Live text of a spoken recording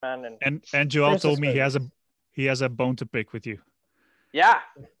Batman And Joel Christmas told me movies. he has a bone to pick with you. Yeah.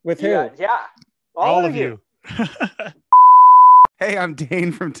 With who? Yeah. All of you. Hey, I'm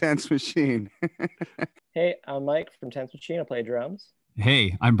Dane from Tense Machine. Hey, I'm Mike from Tense Machine. I play drums.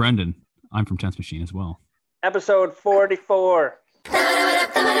 Hey, I'm Brendan. I'm from Tense Machine as well. Episode 44.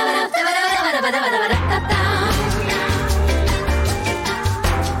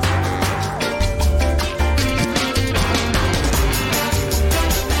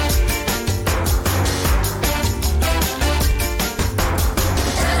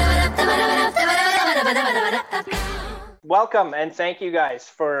 Welcome and thank you guys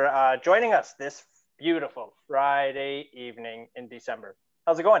for joining us this beautiful Friday evening in December.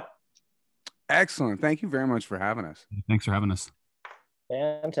 How's it going? Excellent. Thank you very much for having us. Thanks for having us.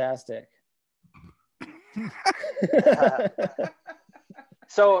 Fantastic.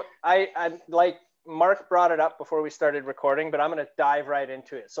 So I like Mark brought it up before we started recording, but I'm going to dive right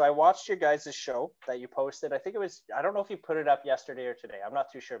into it. So I watched your guys' show that you posted. I think it was, I don't know if you put it up yesterday or today. I'm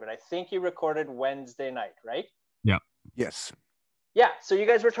not too sure, but I think you recorded Wednesday night, right? Yeah. Yes. Yeah. So you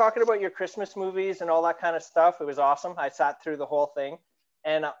guys were talking about your Christmas movies and all that kind of stuff. It was awesome. I sat through the whole thing.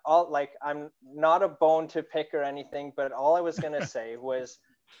 And I'm not a bone to pick or anything, but all I was going to say was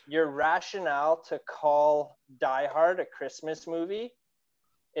your rationale to call Die Hard a Christmas movie,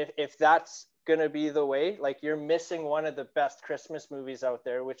 if that's going to be the way, like you're missing one of the best Christmas movies out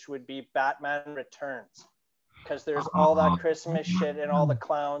there, which would be Batman Returns. Because there's all that Christmas shit and all the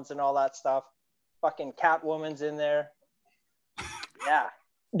clowns and all that stuff. Fucking Catwoman's in there. Yeah.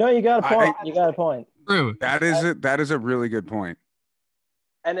 No, you got a point. You got a point. True. That is a really good point.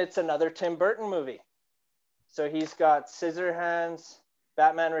 And it's another Tim Burton movie. So he's got Scissorhands,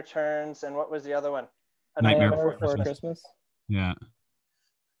 Batman Returns, and what was the other one? Nightmare Before Christmas. Yeah.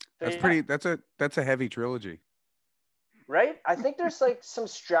 That's pretty. That's a heavy trilogy. Right? I think there's like some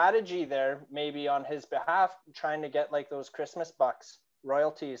strategy there, maybe on his behalf, trying to get like those Christmas bucks,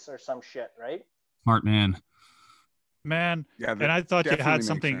 royalties or some shit, right? Smart man. Man, Yeah, and I thought you definitely had makes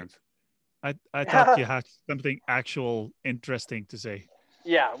something. sense. I thought you had something actual interesting to say.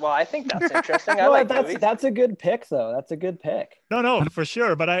 Yeah, well, I think that's interesting. I No, like movies. that's a good pick, though. That's a good pick. No, for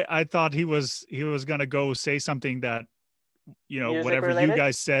sure. But I thought he was gonna go say something that, Music whatever related? you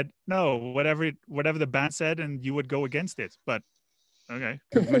guys said. No, whatever the band said, and you would go against it. But okay.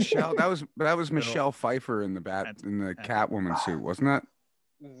 Michelle, that was Michelle Pfeiffer in the Catwoman suit, wasn't it?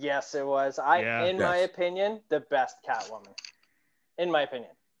 Yes, it was. Yeah. My opinion, the best Catwoman. In my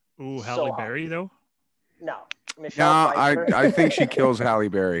opinion. Ooh, So Halle hot. Berry though. No. No, Michelle Pfeiffer. I think she kills Halle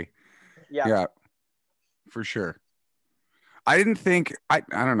Berry. Yeah. For sure. I didn't think I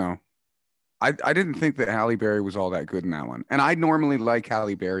don't know. I didn't think that Halle Berry was all that good in that one. And I normally like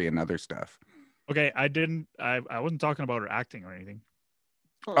Halle Berry and other stuff. Okay, I wasn't talking about her acting or anything.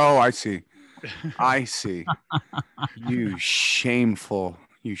 Oh, I see. I see. You shameful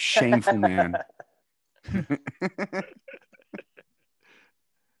man.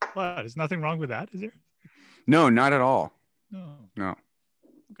 What? There's nothing wrong with that, is there? No, not at all. No.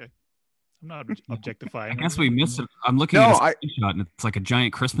 Okay. I'm not objectifying. I guess we missed it. I'm looking at a screenshot and it's like a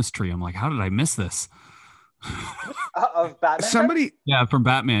giant Christmas tree. I'm like, how did I miss this? Of Batman? Somebody. Yeah, from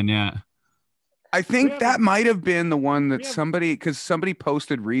Batman. Yeah. I think that might have been the one that somebody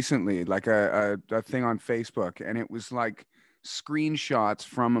posted recently, like a thing on Facebook, and it was like screenshots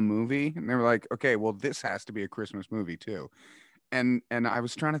from a movie, and they were like, okay, well, this has to be a Christmas movie too. And I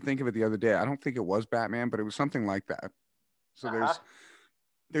was trying to think of it the other day. I don't think it was Batman, but it was something like that. So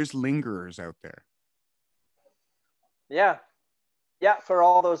there's lingerers out there. Yeah. Yeah, for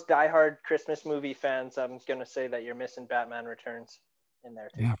all those diehard Christmas movie fans, I'm going to say that you're missing Batman Returns in there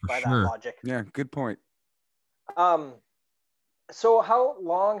too, Yeah, for by sure. that logic. Yeah, good point. So how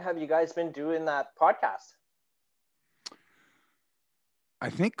long have you guys been doing that podcast? I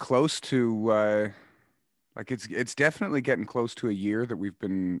think close to like it's definitely getting close to a year that we've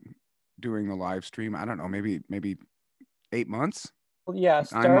been doing the live stream. I don't know, maybe 8 months. Well, yeah,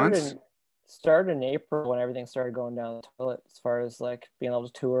 9 months. started in April when everything started going down the toilet, as far as like being able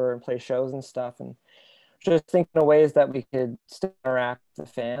to tour and play shows and stuff, and just thinking of ways that we could still interact with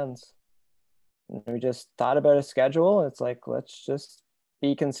the fans. And we just thought about a schedule. It's like, let's just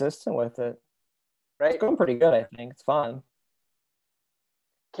be consistent with it. Right? It's going pretty good, I think. It's fun.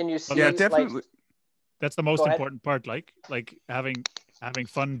 Can you see? Yeah, definitely. Like, That's the most Go ahead. important part, like having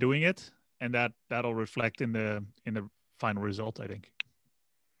fun doing it, and that'll reflect in the final result, I think.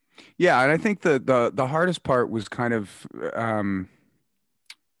 Yeah, and I think the hardest part was kind of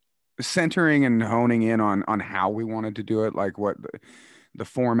centering and honing in on how we wanted to do it, like what the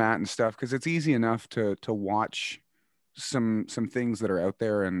format and stuff, because it's easy enough to watch some things that are out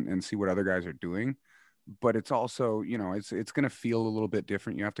there and see what other guys are doing. But it's also, it's going to feel a little bit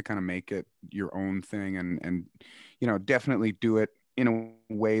different. You have to kind of make it your own thing and definitely do it in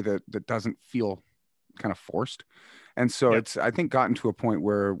a way that doesn't feel kind of forced. And so it's, I think, gotten to a point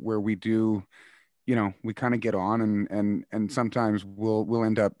where we do, we kind of get on and sometimes we'll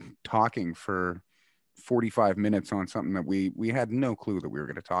end up talking for 45 minutes on something that we had no clue that we were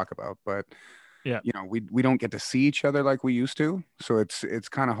going to talk about. But we don't get to see each other like we used to. So it's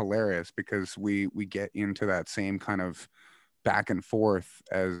kind of hilarious because we get into that same kind of back and forth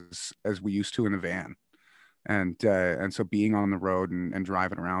as we used to in the van. And so being on the road and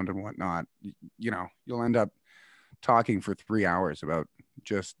driving around and whatnot, you'll end up talking for 3 hours about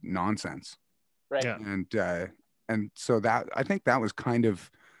just nonsense. Right. Yeah. And so that, I think that was kind of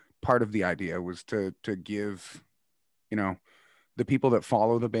part of the idea, was to give, the people that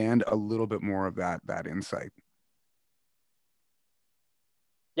follow the band a little bit more of that insight.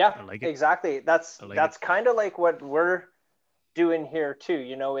 Yeah, I like it. exactly. That's kind of like what we're doing here too.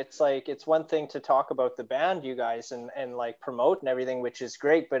 It's like, it's one thing to talk about the band, you guys, and like promote and everything, which is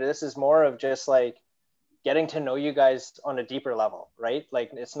great, but this is more of just like getting to know you guys on a deeper level, right?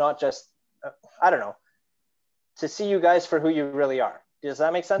 Like, it's not just I don't know, to see you guys for who you really are. Does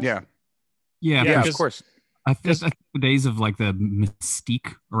that make sense? Yeah, of course. I think the days of like the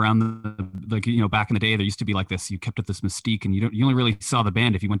mystique around back in the day, there used to be like this, you kept up this mystique, and you only really saw the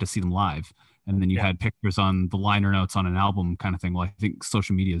band if you went to see them live, and then you had pictures on the liner notes on an album kind of thing. Well, I think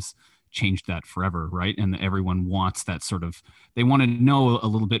social media's changed that forever, right? And everyone wants that sort of, they want to know a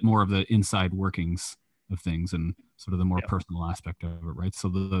little bit more of the inside workings of things and sort of the more personal aspect of it, right? So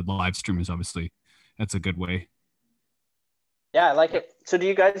the live stream is obviously, that's a good way. Yeah, I like it. So do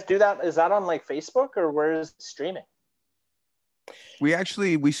you guys do that? Is that on like Facebook, or where is it streaming? We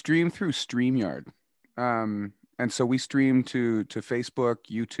stream through StreamYard. And so we stream to Facebook,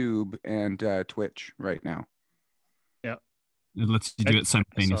 YouTube, and Twitch right now. Yeah. It lets you do it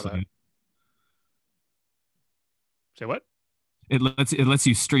simultaneously. Say what? It lets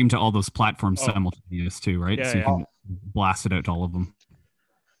you stream to all those platforms simultaneous too, right? Yeah, so you can blast it out to all of them.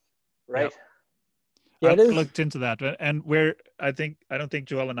 Right. Yeah, I've looked into that, and I don't think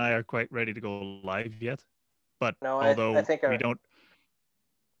Joel and I are quite ready to go live yet. But although I think we don't,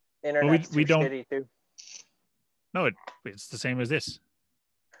 internet's we don't. Shitty too. No, it's the same as this.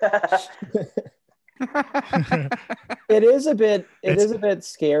 It is a bit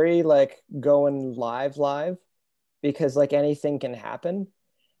scary, like going live, because like anything can happen.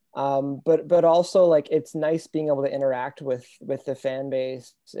 But also, like, it's nice being able to interact with the fan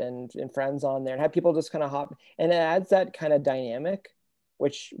base and friends on there and have people just kind of hop, and it adds that kind of dynamic,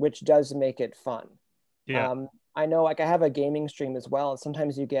 which does make it fun. I know, like, I have a gaming stream as well, and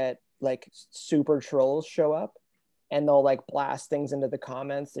sometimes you get like super trolls show up and they'll like blast things into the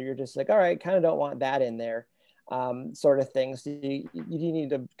comments that you're just like, all right, kind of don't want that in there, sort of things. So you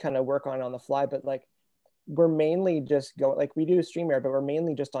need to kind of work on the fly. But like, we're mainly just we do StreamYard, but we're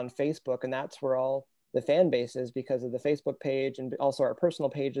mainly just on Facebook, and that's where all the fan base is, because of the Facebook page and also our personal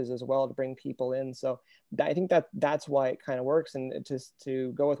pages as well, to bring people in. So I think that's why it kind of works. And just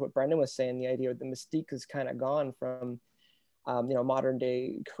to go with what Brendan was saying, the idea of the mystique is kind of gone from modern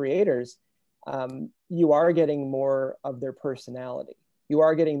day creators. You are getting more of their personality. You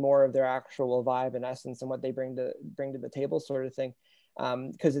are getting more of their actual vibe and essence and what they bring to the table, sort of thing.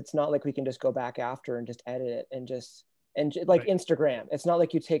 Because it's not like we can just go back after and just edit it and like Instagram. It's not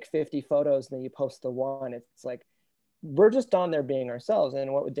like you take 50 photos and then you post the one. It's like, we're just on there being ourselves.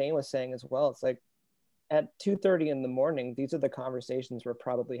 And what Dane was saying as well, it's like at 2:30 in the morning, these are the conversations we're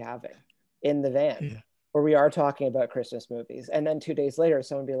probably having in the van, where we are talking about Christmas movies. And then 2 days later,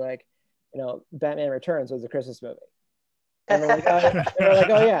 someone be like, Batman Returns was a Christmas movie. And we're like,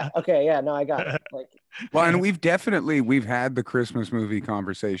 oh yeah, okay, yeah, no, I got it. Like, well, and we've had the Christmas movie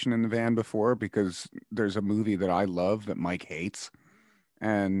conversation in the van before, because there's a movie that I love that Mike hates,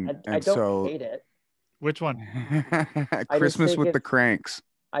 and I don't hate it. Which one? Christmas with the Cranks.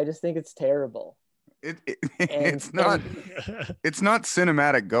 I just think it's terrible. It's not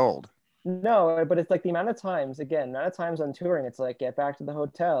cinematic gold. No, but it's like the amount of times on touring, it's like, get back to the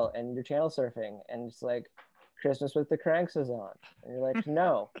hotel and you're channel surfing, and it's like, Christmas with the Cranks is on, and you're like,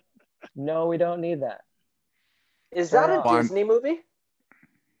 no, we don't need that. Is that a Disney movie?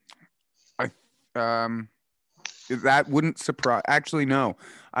 That wouldn't surprise. Actually, no,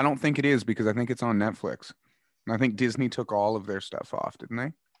 I don't think it is, because I think it's on Netflix. And I think Disney took all of their stuff off, didn't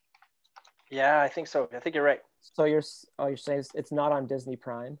they? Yeah, I think so. I think you're right. So you're saying it's not on Disney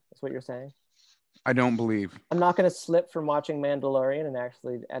Prime? That's what you're saying? I don't believe. I'm not going to slip from watching Mandalorian and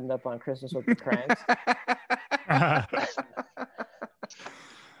actually end up on Christmas with the Cranks.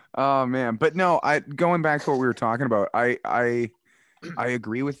 Oh man, but no, I going back to what we were talking about. I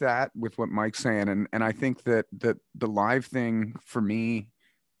agree with that, with what Mike's saying, and I think that the live thing for me,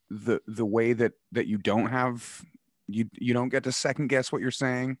 the way that you don't have you don't get to second guess what you're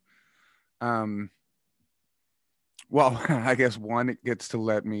saying. Well, I guess one, it gets to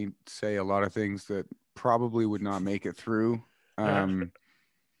let me say a lot of things that probably would not make it through the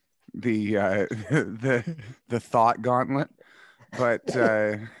the thought gauntlet, but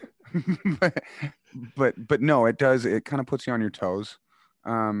but no, it does. It kind of puts you on your toes.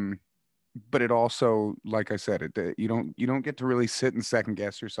 But it also, like I said, you don't get to really sit and second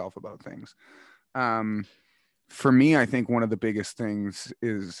guess yourself about things. For me, I think one of the biggest things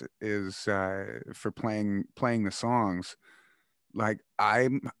is for playing the songs. Like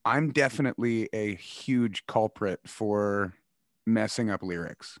I'm definitely a huge culprit for messing up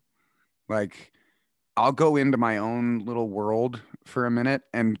lyrics. Like I'll go into my own little world for a minute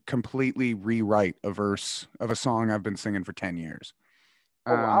and completely rewrite a verse of a song I've been singing for 10 years.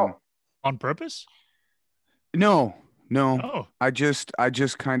 Oh, wow. On purpose? No. Oh. I just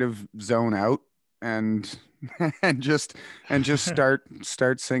kind of zone out and and just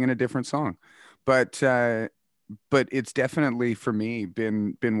start singing a different song. But it's definitely for me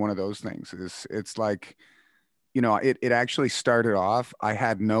been one of those things. It's like, you know, it actually started off, I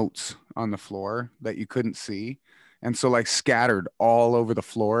had notes on the floor that you couldn't see. And so like scattered all over the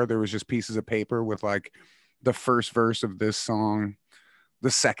floor, there was just pieces of paper with like the first verse of this song, the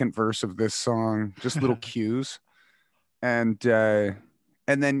second verse of this song, just little cues. And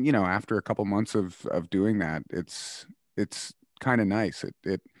then, you know, after a couple months of doing that, it's kind of nice.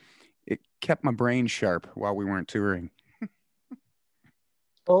 It kept my brain sharp while we weren't touring.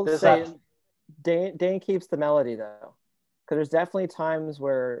 Well, say Dane keeps the melody though, because there's definitely times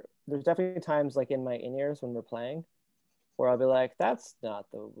like in my in-ears when we're playing where I'll be like, that's not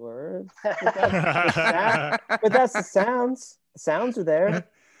the words, but that's the sounds. The sounds are there.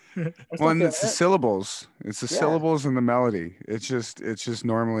 Well, and it's the syllables. It's the syllables and the melody. It's just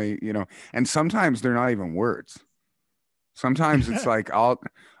normally, you know, and sometimes they're not even words. Sometimes it's like I'll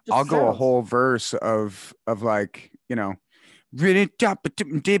go a whole verse of like, you know, that's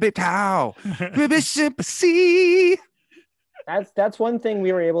one thing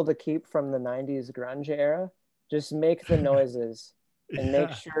we were able to keep from the 90s grunge era. Just make the noises and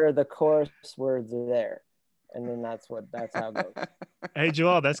make sure the chorus words are there. And then that's how it goes. Hey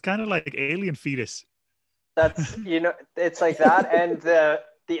Joel, that's kind of like Alien Fetus. That's, you know, it's like that, and the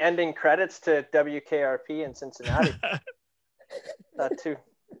ending credits to WKRP in Cincinnati. That too.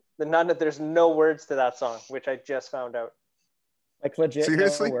 There's no words to that song, which I just found out. Like legit,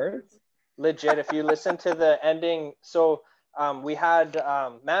 seriously? No words? Legit. If you listen to the ending, so we had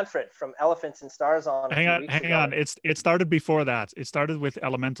Manfred from Elephants and Stars on. Hang on. It started before that. It started with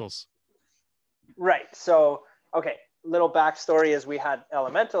Elementals. Right. So, okay, little backstory is we had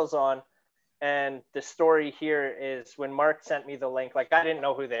Elementals on, and the story here is when Mark sent me the link, like I didn't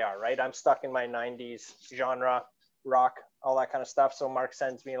know who they are, right? I'm stuck in my 90s genre, rock, all that kind of stuff. So Mark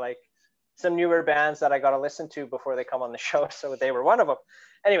sends me like some newer bands that I got to listen to before they come on the show. So they were one of them.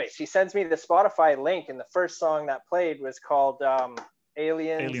 Anyways, he sends me the Spotify link, and the first song that played was called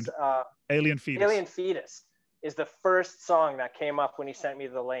Alien Fetus. Alien Fetus is the first song that came up when he sent me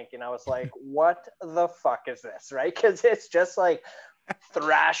the link. And I was like, what the fuck is this, right? Because it's just like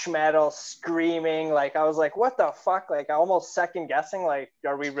thrash metal screaming. Like I was like, what the fuck? Like almost second guessing, like,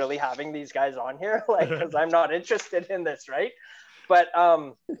 are we really having these guys on here? Like, because I'm not interested in this, right? But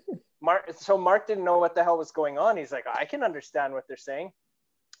Mark didn't know what the hell was going on. He's like, I can understand what they're saying.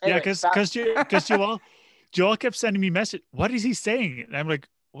 Anyway, yeah, because Joel kept sending me message. What is he saying? And I'm like,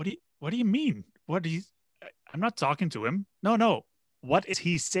 what do you mean? I'm not talking to him. No. What is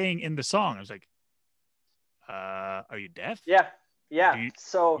he saying in the song? I was like, are you deaf? Yeah.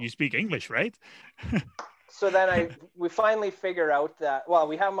 So you speak English, right? So then we finally figure out that, well,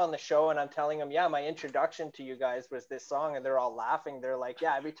 we have him on the show and I'm telling him, yeah, my introduction to you guys was this song, and they're all laughing. They're like,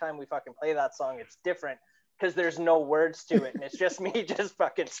 yeah, every time we fucking play that song, it's different because there's no words to it. And it's just me just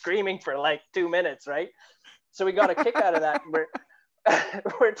fucking screaming for like 2 minutes, right? So we got a kick out of that.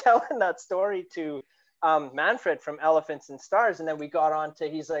 We're telling that story to Manfred from Elephants and Stars, and then we got on to,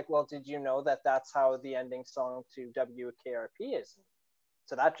 he's like, well, did you know that that's how the ending song to WKRP is?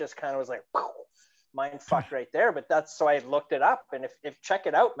 So that just kind of was like, mind fucked right there. But that's, so I looked it up, and if check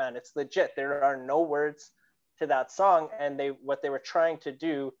it out, man, it's legit. There are no words to that song, and what they were trying to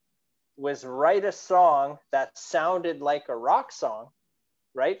do was write a song that sounded like a rock song,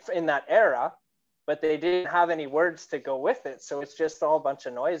 right, in that era, but they didn't have any words to go with it. So it's just all a bunch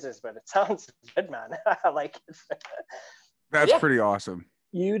of noises, but it sounds good, man. I like it. That's pretty awesome.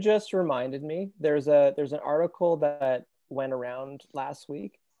 You just reminded me. There's an article that went around last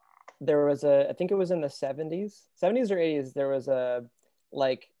week. There was I think it was in the 70s or 80s. There was a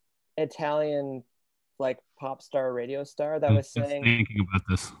like Italian like pop star radio star that was saying, thinking about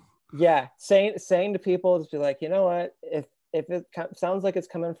this. Yeah, saying to people, just be like, you know what? If it sounds like it's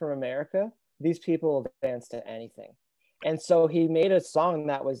coming from America, these people will dance to anything. And so he made a song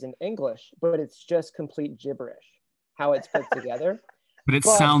that was in English, but it's just complete gibberish how it's put together. But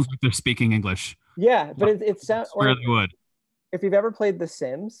sounds like they're speaking English. Yeah, but it sounds. Where they would. If you've ever played The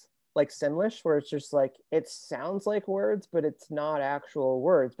Sims, like Simlish, where it's just like it sounds like words, but it's not actual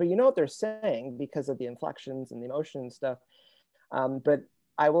words. But you know what they're saying because of the inflections and the emotion and stuff. But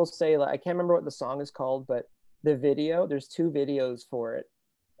I will say, like, I can't remember what the song is called, but the video, there's 2 videos for it,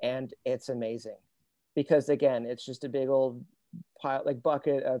 and it's amazing because again, it's just a big old pile, like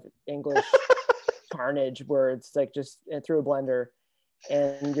bucket of English carnage words, like just through a blender.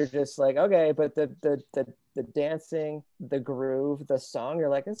 And you're just like, okay, but the dancing, the groove, the song, you're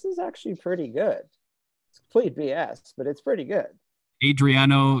like, this is actually pretty good. It's complete BS, but it's pretty good.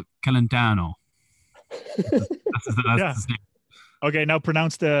 Adriano Celentano. That's his name. Okay, now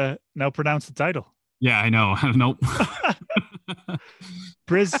pronounce the title. Yeah, I know. Nope.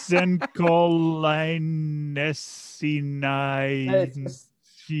 Prison Colinesinai.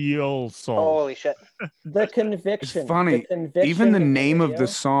 Holy shit. The conviction. It's funny. Even the name of the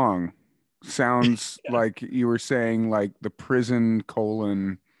song sounds like you were saying like the prison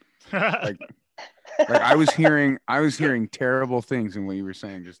colon. Like I was hearing terrible things in what you were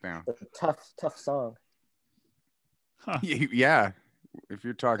saying just now. Tough song. Huh. Yeah. If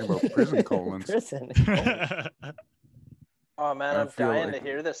you're talking about prison colons. Prison. Oh man, I'm dying to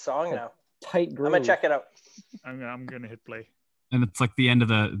hear this song now. Tight groove. I'm gonna check it out. I'm gonna hit play. And it's like the end of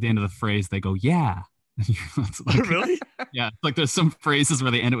the phrase. They go, yeah. Like, really? Yeah. Like there's some phrases where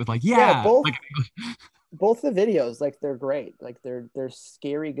they end it with like, yeah. Both the videos, like they're great. Like they're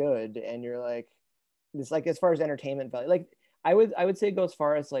scary good, and you're like, it's like as far as entertainment value. Like I would say go as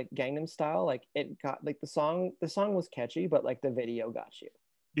far as like Gangnam Style. Like it got like the song was catchy, but like the video got you.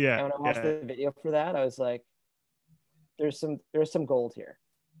 Yeah. And when I watched the video for that, I was like, there's some gold here.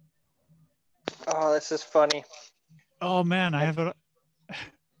 Oh, this is funny. Oh man, I have a.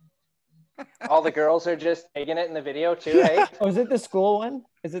 All the girls are just taking it in the video too, hey? Oh, is it the school one?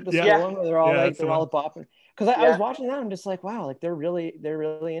 Is it the Yeah. school one where they're all like they're the all bopping? Because I was watching that, I'm just like, wow, like they're really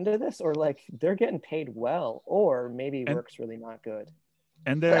into this, or like they're getting paid well, or maybe work's really not good.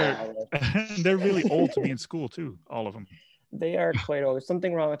 And they're really old to be in school too, all of them. They are quite old. There's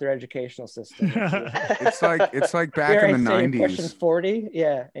something wrong with their educational system. It's like back in the 90s. Pushing 40,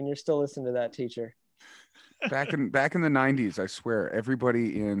 yeah, and you're still listening to that teacher. Back in the 90s, I swear,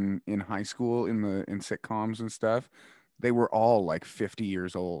 everybody in high school in sitcoms and stuff, they were all like 50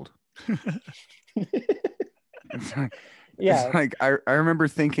 years old. It's like I remember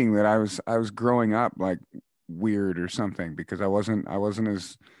thinking that I was growing up like weird or something because I wasn't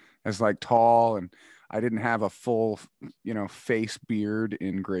as like tall, and I didn't have a full face beard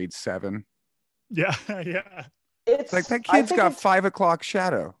in grade 7. Yeah. It's like that kid's got 5 o'clock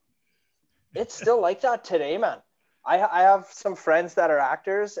shadow. It's still like that today, man. I have some friends that are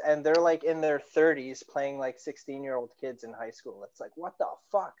actors, and they're like in their 30s playing like 16-year-old kids in high school. It's like, what the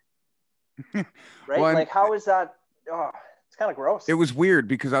fuck? Right? Well, like, how is that? Oh, it's kind of gross. It was weird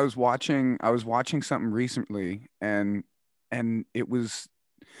because I was watching something recently, and it was,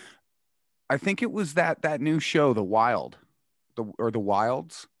 I think it was that new show, The Wild, The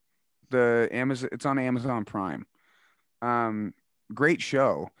Wilds, it's on Amazon Prime. Great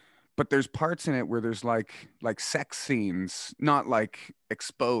show. But there's parts in it where there's like sex scenes, not like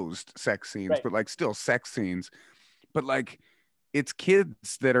exposed sex scenes, right, but like still sex scenes. But like it's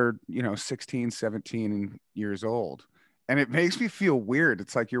kids that are, 16, 17 years old. And it makes me feel weird.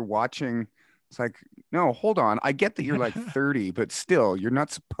 It's like you're watching. It's like, no, hold on. I get that you're like 30, but still, you're not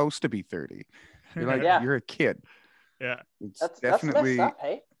supposed to be 30. You're like, you're a kid. Yeah. That's definitely messed up,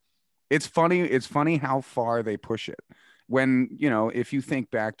 hey? It's funny how far they push it. When, if you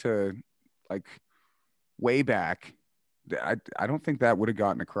think back to like way back, I don't think that would have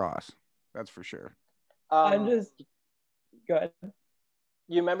gotten across. That's for sure. I'm just go ahead.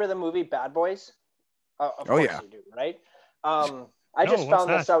 You remember the movie Bad Boys? Of course you do, right? I just found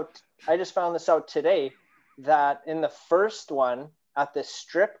this out today that in the first one at the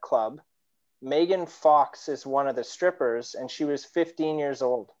strip club, Megan Fox is one of the strippers, and she was 15 years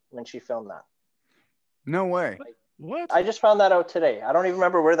old when she filmed that. No way. What? I just found that out today. I don't even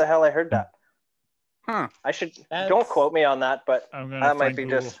remember where the hell I heard that. Huh. I should That's- don't quote me on that, but I'm gonna that might find be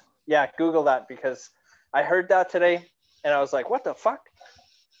Google. just Google that, because I heard that today and I was like, what the fuck?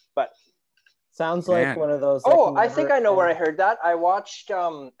 But Sounds like Man. one of those. I think I know where I heard that. I watched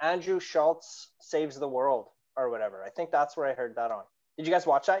Andrew Schultz Saves the World or whatever. I think that's where I heard that on. Did you guys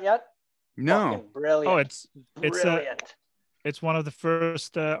watch that yet? No. Fucking brilliant. Oh, it's brilliant. it's one of the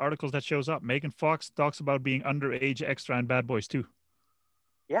first articles that shows up. Megan Fox talks about being underage extra in Bad Boys 2.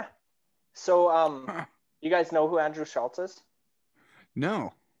 Yeah. So Huh. you guys know who Andrew Schultz is?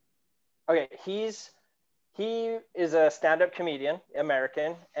 No. Okay, he is a stand-up comedian,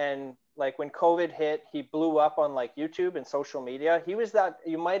 American, and like when COVID hit, he blew up on like YouTube and social media. He was that,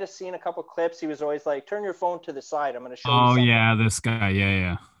 you might have seen a couple clips. He was always like, turn your phone to the side, I'm going to show you Oh something. yeah, this guy.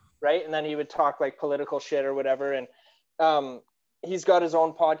 Yeah. Right? And then he would talk like political shit or whatever. And he's got his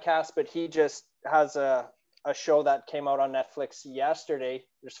own podcast, but he just has a show that came out on Netflix yesterday.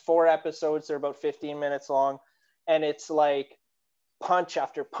 There's 4 episodes. They're about 15 minutes long. And it's like punch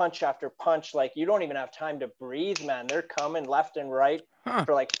after punch after punch. Like you don't even have time to breathe, man. They're coming left and right Huh.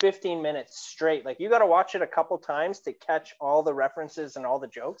 for like 15 minutes straight. Like you got to watch it a couple times to catch all the references and all the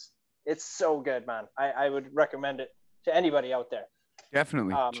jokes. It's so good, man. I would recommend it to anybody out there.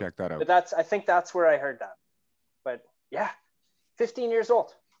 Definitely check that out. But I think that's where I heard that. But yeah, 15 years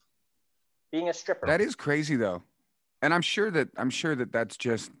old, being a stripper. That is crazy though. And I'm sure that that's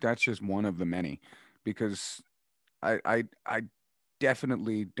just one of the many, because I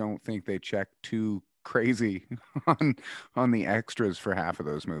definitely don't think they check too crazy on the extras for half of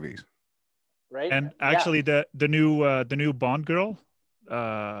those movies. Right. And Yeah. actually, the new Bond girl,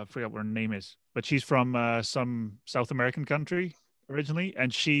 I forgot what her name is, but she's from some South American country originally,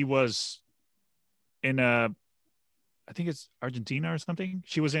 and she was in I think it's Argentina or something.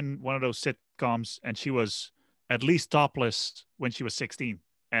 She was in one of those sitcoms, and she was at least topless when she was 16,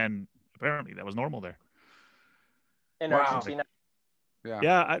 and apparently that was normal there. in Wow. Argentina.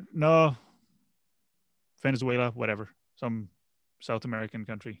 Yeah, no, Venezuela, whatever, some South American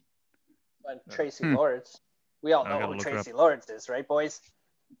country. And Tracy Lords. We all I know gotta who look her Tracy Lords is, right, boys?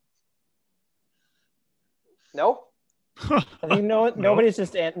 No? I think nobody's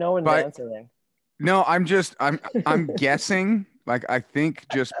just no one's But- answering. No, I'm guessing. Like I think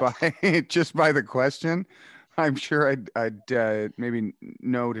just by the question, I'm sure I'd maybe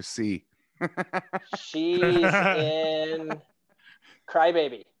know to see. She's in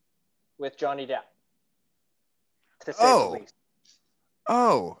Crybaby with Johnny Depp. To say Oh. the least.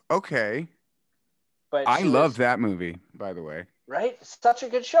 Oh, okay. But I she love was- that movie, by the way. Right? Such a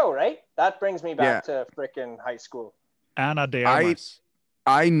good show, right? That brings me back to frickin' high school. Anna de Armas.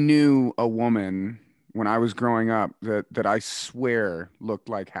 I knew a woman when I was growing up that I swear looked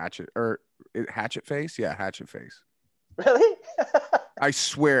like Hatchet Face. Yeah, Hatchet Face. Really? I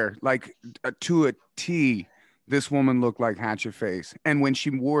swear, like to a T, this woman looked like Hatchet Face. And when she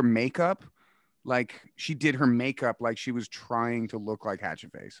wore makeup, like she did her makeup like she was trying to look like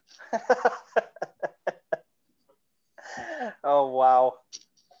Hatchet Face. Oh, wow.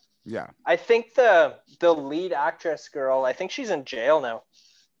 Yeah. I think the lead actress girl, I think she's in jail now.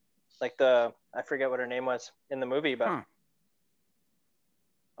 Like I forget what her name was in the movie, but Huh.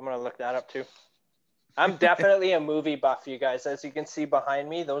 I'm going to look that up too. I'm definitely a movie buff, you guys. As you can see behind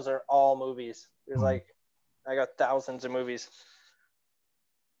me, those are all movies. There's like, I got thousands of movies.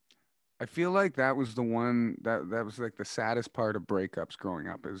 I feel like that was the one that was like the saddest part of breakups growing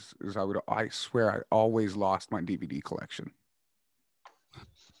up is I swear I always lost my DVD collection.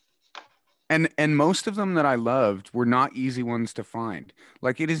 And most of them that I loved were not easy ones to find.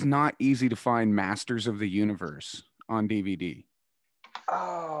 Like it is not easy to find Masters of the Universe on DVD.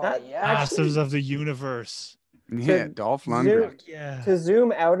 Oh, That- yeah. Masters of the Universe. Yeah, Dolph Lundgren. Yeah. To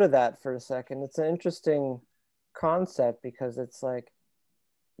zoom out of that for a second, it's an interesting concept because it's like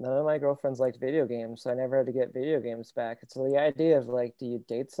none of my girlfriends liked video games, so I never had to get video games back. It's the idea of like, do you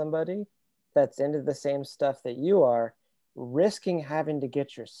date somebody that's into the same stuff that you are, risking having to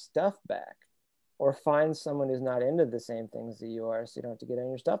get your stuff back, or find someone who's not into the same things that you are, so you don't have to get any of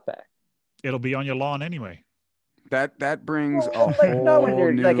your stuff back. It'll be on your lawn anyway. That brings a Well, like, whole not when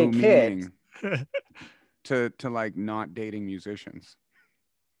you're, new like, a kid. meaning to like not dating musicians.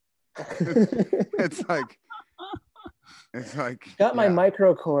 It's like Got my yeah.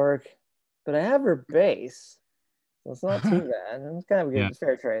 micro Korg, but I have her bass, so it's not too bad. It's kind of a good Yeah.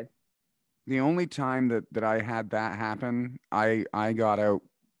 fair trade. The only time that I had that happen, I got out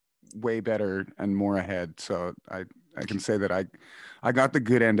way better and more ahead. So I can say that I got the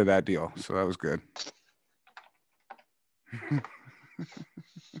good end of that deal. So that was good.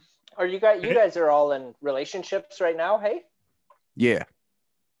 Are you guys are all in relationships right now, hey? Yeah.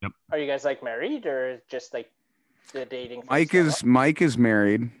 Are you guys like married or just like the dating? Mike is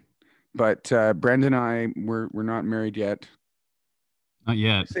married, but Brendan and I we're not married yet. Not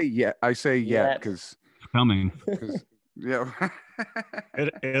yet. I say yet Yet. because Coming. yeah.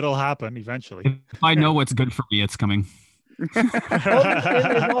 It'll happen eventually. If I know what's good for me, it's coming.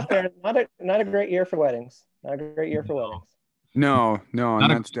 Well, in all fairness, not a great year for weddings. Not a great year for weddings. No, and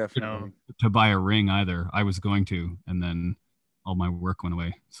Not a- that's definitely To buy a ring either. I was going to, and then all my work went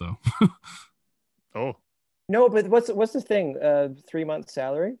away. So Oh, No, but what's the thing? 3 months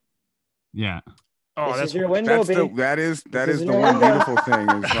salary? yeah. oh, This that's is your window, babe. that is This is the your one window. beautiful thing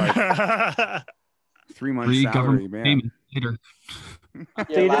is like 3 months Free salary, government man. payment later.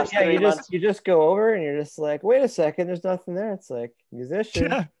 So Your last 3 months. you just go over and you're just like, wait a second, there's nothing there. It's like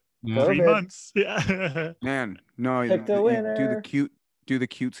musician. yeah, Yeah. 3 COVID. months. Yeah. Man, no, Pick the you winner. do the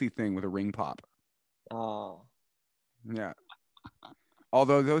cutesy thing with a ring pop. Oh, Yeah.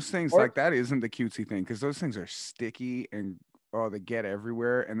 Although those things Or- like that isn't the cutesy thing because those things are sticky and they get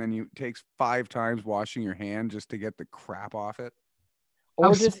everywhere, and then it takes 5 times washing your hand just to get the crap off it. or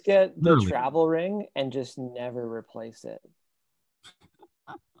How just get the literally. travel ring and just never replace it.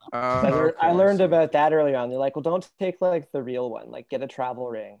 Okay, I learned see. about that early on. They're like, well, don't take like the real one. Like, get a travel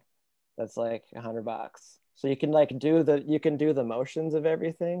ring. That's like $100. So you can like do the motions of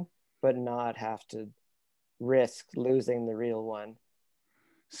everything, but not have to risk losing the real one.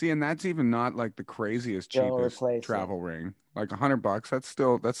 See, and that's even not like the craziest Don't cheapest replace it. travel ring. Like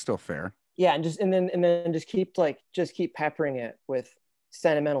 $100, that's still fair. Yeah, and then just keep peppering it with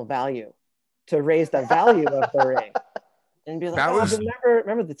sentimental value to raise the value of the ring. And be like, That was-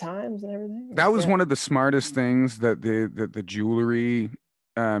 remember the times and everything. That was Yeah. one of the smartest things that the jewelry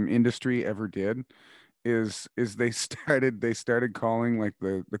industry ever did. Is they started calling like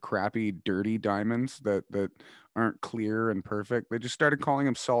the crappy dirty diamonds that aren't clear and perfect. They just started calling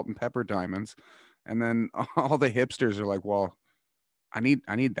them salt and pepper diamonds, and then all the hipsters are like, well, I need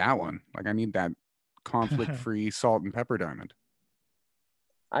that one. Like I need that conflict free salt and pepper diamond.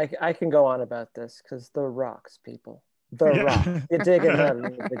 I can go on about this because the rocks, people. The Yeah. rocks. You dig them out of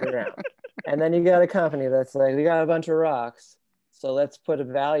the ground. And then you got a company that's like, we got a bunch of rocks, so let's put a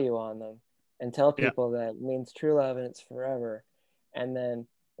value on them and tell Yeah. people that it means true love and it's forever. And then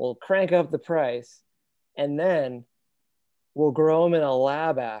we'll crank up the price, and then we'll grow them in a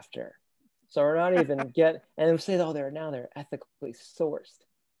lab after. So we're not even and we'll say, oh, they're ethically sourced.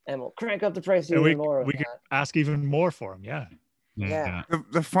 And we'll crank up the price And even more. we of could that. ask even more for him. Yeah. Yeah.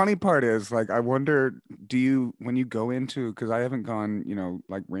 The funny part is, like, I wonder, when you go into, because I haven't gone,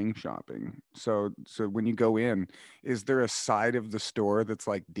 like ring shopping. So when you go in, is there a side of the store that's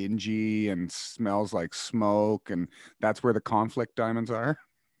like dingy and smells like smoke, and that's where the conflict diamonds are?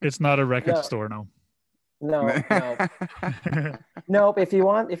 It's not a record No. store, no. No. Nope. If you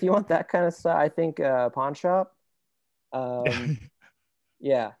want that kind of stuff, I think pawn shop.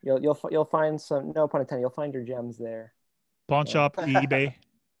 Yeah, you'll find some. No pun intended. You'll find your gems there. Pawn Yeah. shop,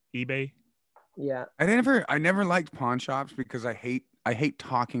 eBay. Yeah. I never liked pawn shops because I hate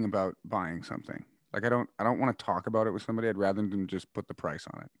talking about buying something. Like I don't want to talk about it with somebody. I'd rather than just put the price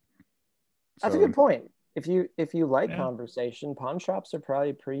on it. That's a So- good point. If you like Yeah. conversation, pawn shops are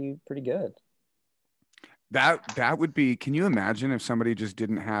probably pretty good. That would be. Can you imagine if somebody just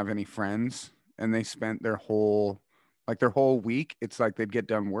didn't have any friends and they spent their whole week? It's like they'd get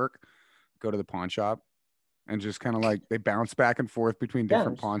done work, go to the pawn shop, and just kind of like they bounce back and forth between Yeah,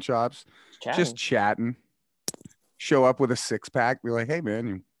 different pawn shops, Chatting. just chatting. Show up with a 6-pack, be like, "Hey man,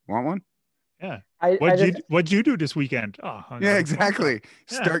 you want one?" Yeah. I What'd you do this weekend? Oh, hung Yeah, out at the pawn exactly. shop.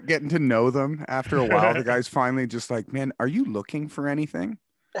 Yeah. Start getting to know them after a while. The guy's finally just like, "Man, are you looking for anything?"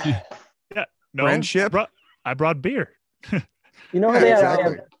 No, Friendship? I brought beer. you know how Yeah, they exactly.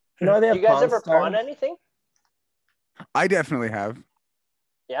 have you know how they have You guys Pawn ever Stars? pawn anything? I definitely have.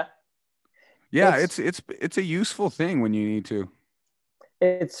 Yeah. Yeah, It's- it's a useful thing when you need to.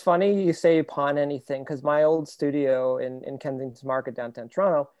 It's funny you say pawn anything because my old studio in Kensington Market downtown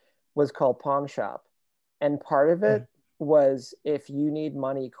Toronto was called Pawn Shop, and part of it was if you need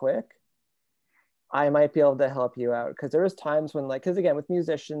money quick, I might be able to help you out because there was times when because again with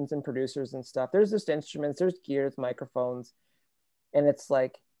musicians and producers and stuff, there's just instruments, there's gears, microphones, and it's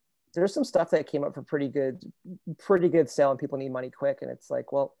like there's some stuff that came up for pretty good sale and people need money quick, and it's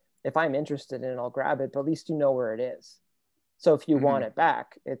like, well, if I'm interested in it, I'll grab it, but at least you know where it is. So if you Mhm. want it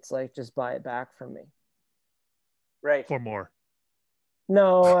back, it's like just buy it back from me. Right. For more.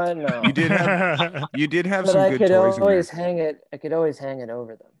 No, no. You did have But some I good could toys in always there. hang it. I could always hang it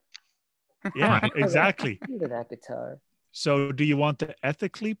over them. Yeah, Right. exactly. Look at that guitar. So do you want the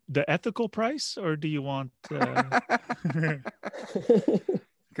ethical price or do you want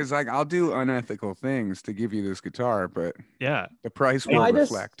Because like I'll do unethical things to give you this guitar, but Yeah. the price No, will I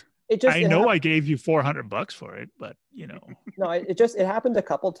just- reflect. I know I gave you $400 for it, but you know. No, it happened a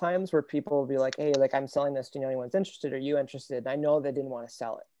couple times where people will be like, hey, like I'm selling this, do you know anyone's interested? Are you interested? And I know they didn't want to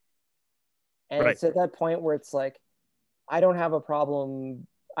sell it. And Right. it's at that point where it's like, I don't have a problem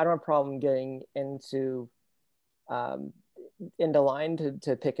getting into line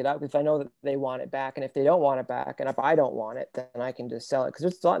to pick it up if I know that they want it back. And if they don't want it back, and if I don't want it, then I can just sell it. Because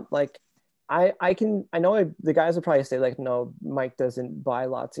it's not like the guys would probably say like, no, Mike doesn't buy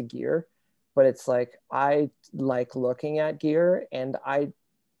lots of gear, but it's like, I like looking at gear, and I'm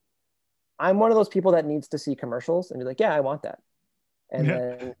one of those people that needs to see commercials and be like, yeah, I want that. And Yeah.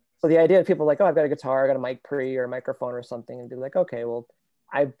 then, so the idea of people like, oh, I've got a guitar, I got a mic pre or a microphone or something, and be like, okay, well,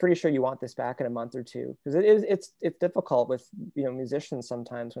 I'm pretty sure you want this back in a month or two. Because it's difficult with, musicians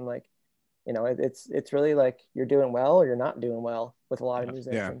sometimes when like, it's really like you're doing well or you're not doing well with a lot of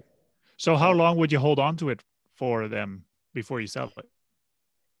musicians. So how long would you hold on to it for them before you sell it?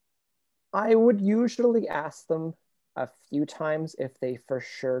 I would usually ask them a few times if they for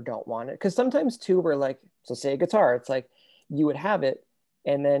sure don't want it. Because sometimes too, we're like, so say a guitar, it's like you would have it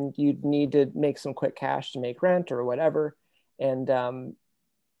and then you'd need to make some quick cash to make rent or whatever. And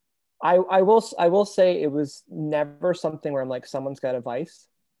I will say it was never something where I'm like, someone's got a vice.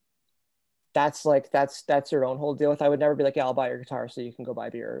 That's your own whole deal with. I would never be like, yeah, I'll buy your guitar so you can go buy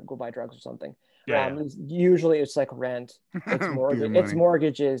beer or go buy drugs or something. Yeah. Usually it's like rent, it's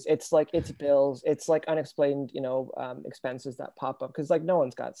mortgages, it's like it's bills, it's like unexplained, expenses that pop up because like no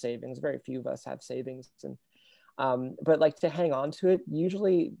one's got savings. Very few of us have savings, and but like to hang on to it,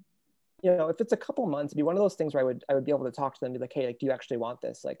 usually, if it's a couple months, it'd be one of those things where I would be able to talk to them and be like, hey, like, do you actually want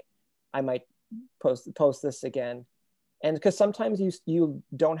this? Like, I might post this again. And because sometimes you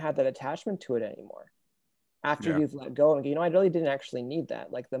don't have that attachment to it anymore after you've let go and I really didn't actually need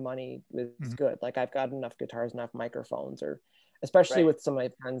that. Like the money was good. Like I've got enough guitars, enough microphones, or especially with some of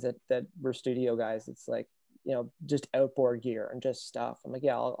my friends that were studio guys, it's like, just outboard gear and just stuff. I'm like,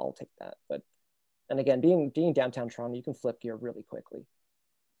 yeah, I'll take that. But, and again, being downtown Toronto, you can flip gear really quickly.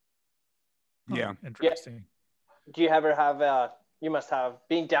 Yeah. Interesting. Do you ever have you must have,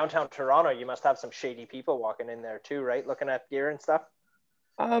 being downtown Toronto, you must have some shady people walking in there too, right? Looking at gear and stuff.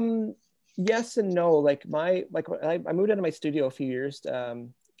 Yes and no. Like I moved into my studio a few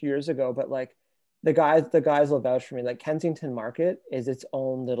years ago, but like the guys will vouch for me. Like Kensington Market is its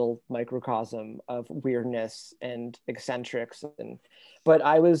own little microcosm of weirdness and eccentrics. But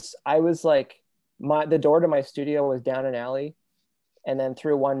I was like, the door to my studio was down an alley, and then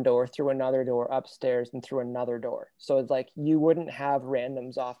through one door, through another door, upstairs, and through another door. So it's like you wouldn't have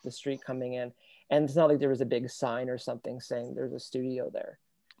randoms off the street coming in. And it's not like there was a big sign or something saying there's a studio there.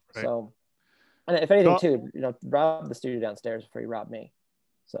 Right. So, and if anything too, rob the studio downstairs before you rob me.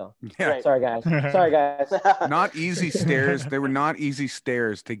 So, yeah. Sorry guys. Not easy stairs. They were not easy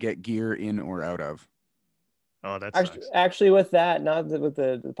stairs to get gear in or out of. Oh, that's actually with that, not with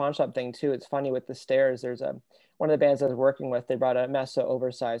the pawn shop thing too. It's funny with the stairs. There's one of the bands I was working with, they brought a Mesa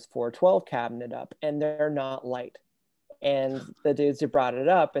oversized 412 cabinet up, and they're not light. And the dudes who brought it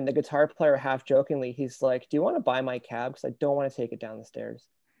up, and the guitar player half jokingly, he's like, do you want to buy my cab? Because I don't want to take it down the stairs.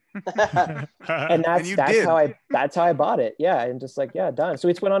 And that's how I bought it. Yeah. And just like, yeah, done. So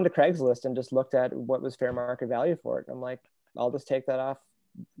we just went on to Craigslist and just looked at what was fair market value for it. And I'm like, I'll just take that off,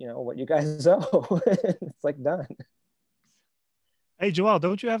 what you guys owe. It's like done. Hey, Joel,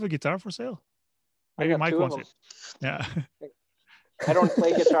 don't you have a guitar for sale? Maybe Mike wants it. Yeah. I don't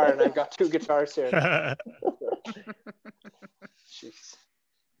play guitar, and I've got two guitars here. Jeez.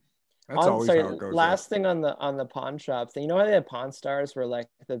 That's always how it goes. Last thing on the pawn shop thing. You know how they have Pawn Stars, where like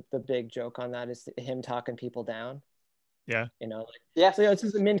the big joke on that is him talking people down. Yeah. Yeah. So it's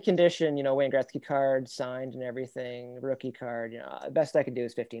just a mint condition, Wayne Gretzky card signed and everything, rookie card. The best I could do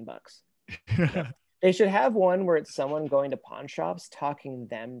is $15. They should have one where it's someone going to pawn shops talking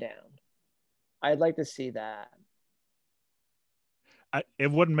them down. I'd like to see that.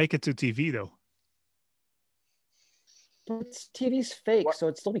 It wouldn't make it to TV though. But TV's fake, so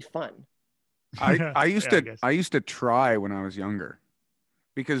it'd still be fun. I used to try when I was younger,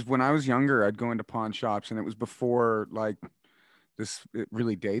 because when I was younger, I'd go into pawn shops, and it was before like this. It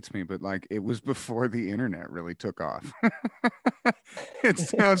really dates me, but like it was before the internet really took off. It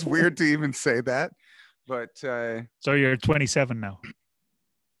sounds weird to even say that, but so you're 27 now.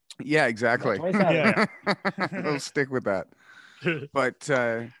 Yeah, exactly. Yeah. We'll stick with that.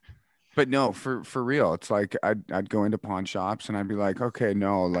 But no, for real, it's like I'd go into pawn shops and I'd be like, okay,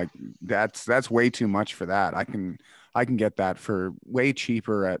 no, like that's way too much for that. I can get that for way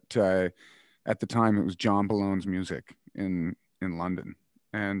cheaper at the time it was John Ballone's Music in London,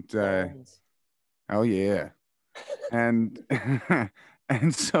 And Fans. oh yeah. And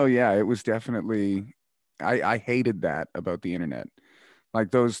and so yeah, it was definitely I hated that about the internet.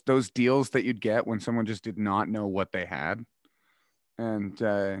 Like those deals that you'd get when someone just did not know what they had. And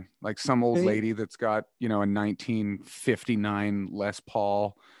like some old lady that's got, you know, a 1959 Les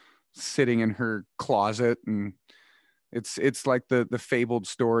Paul sitting in her closet, and it's like the fabled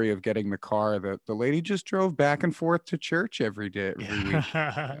story of getting the car that the lady just drove back and forth to church every day, every week.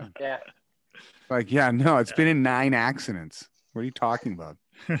 Yeah. Yeah. Like, yeah, no, it's been in 9 accidents. What are you talking about?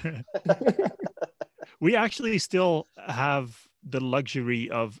 We actually still have the luxury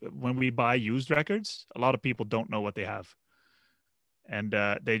of when we buy used records, a lot of people don't know what they have. And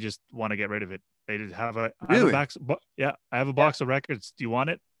they just want to get rid of it. They just have a, Really? I have a box of records. Do you want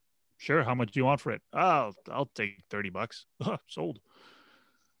it? Sure. How much do you want for it? Oh, I'll take $30. Sold.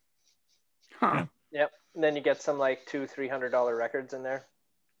 Huh. Yeah. Yep. And then you get some like $200-$300 records in there.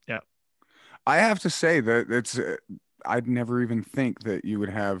 Yeah. I have to say that it's I'd never even think that you would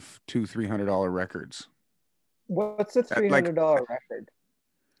have $200-$300 records. What's a $300 record?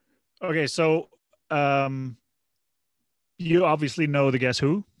 Okay, so you obviously know the Guess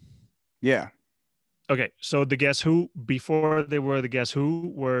Who. Yeah. Okay, so the Guess Who, before they were the Guess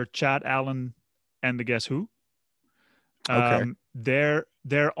Who, were Chad Allen and the Guess Who. Okay. Their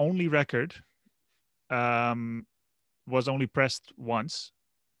only record was only pressed once.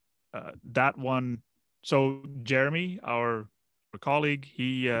 That one. So Jeremy, our colleague,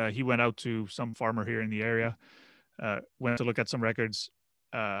 he went out to some farmer here in the area, went to look at some records,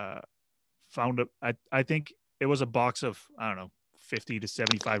 found I think it was a box of, I don't know, 50 to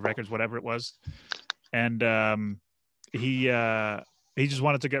 75 records, whatever it was. And he just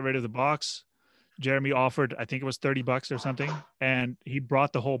wanted to get rid of the box. Jeremy offered, I think it was $30 or something, and he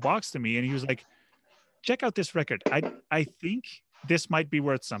brought the whole box to me, and he was like, check out this record. I think this might be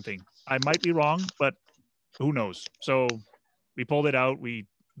worth something. I might be wrong, but who knows? So we pulled it out. We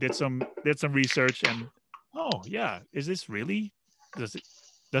did some research, and oh yeah, is this really? Does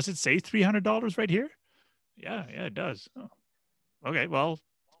it say $300 right here? Yeah, it does. Oh. Okay, well,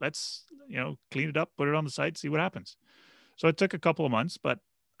 let's clean it up, put it on the site, see what happens. So it took a couple of months, but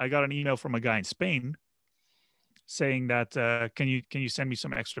I got an email from a guy in Spain saying that can you send me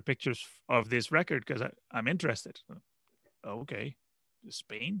some extra pictures of this record because I'm interested. Okay,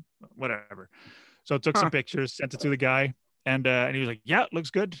 Spain, whatever. So I took some pictures, sent it to the guy, and he was like, "Yeah, looks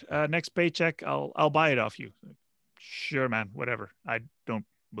good. Next paycheck, I'll buy it off you." Sure, man, whatever. I don't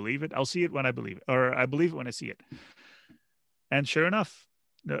believe it. I'll see it when I believe it, or I believe it when I see it. And sure enough,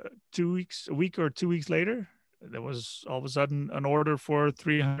 a week or 2 weeks later, there was all of a sudden an order for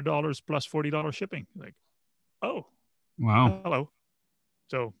 $300 plus $40 shipping. Like, oh, wow, hello.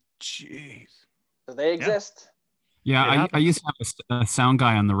 So, jeez. So they exist. Yeah, I used to have a sound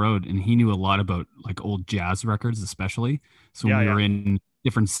guy on the road, and he knew a lot about like old jazz records, especially. So when we were in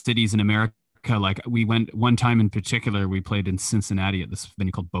different cities in America, like we went one time in particular, we played in Cincinnati at this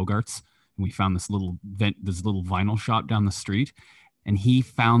venue called Bogart's, and we found this little vinyl shop down the street, and he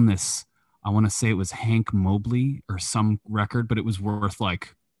found this. I want to say it was Hank Mobley or some record, but it was worth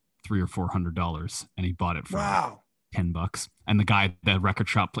like $300 or $400, and he bought it for $10. And the guy, the record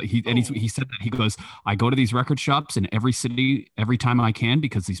shop, he said that, he goes, I go to these record shops in every city every time I can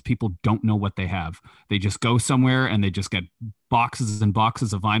because these people don't know what they have. They just go somewhere and they just get boxes and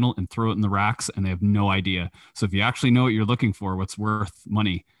boxes of vinyl and throw it in the racks, and they have no idea. So if you actually know what you're looking for, what's worth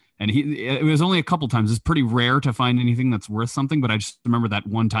money. And it was only a couple times. It's pretty rare to find anything that's worth something, but I just remember that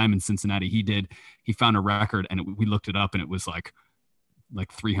one time in Cincinnati, he found a record, and we looked it up, and it was like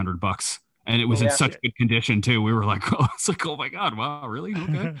 $300. And it was in such good condition too. We were like, oh my God, wow, really?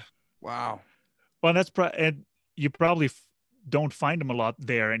 Okay. Wow. Well, and you probably don't find them a lot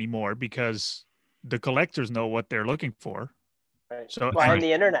there anymore because the collectors know what they're looking for. Right. So and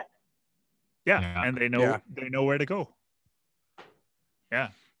the internet. Yeah, and they know where to go. Yeah.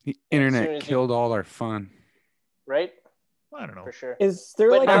 The internet killed all our fun. Right? I don't know. For sure. Is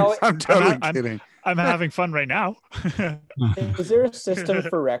there I'm totally kidding. I'm having fun right now. Is there a system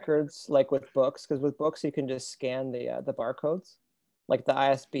for records like with books? Because with books you can just scan the barcodes, like the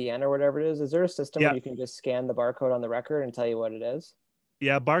ISBN or whatever it is. Is there a system where you can just scan the barcode on the record and tell you what it is?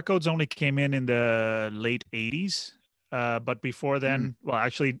 Yeah, barcodes only came in the late 80s. But before then, well,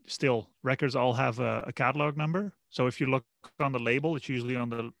 actually, still, records all have a catalog number. So if you look on the label, it's usually on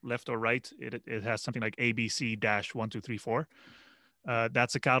the left or right. It has something like ABC-1234.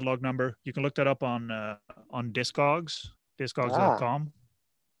 That's a catalog number. You can look that up on Discogs.com.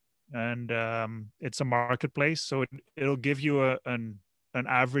 And it's a marketplace. So it'll give you an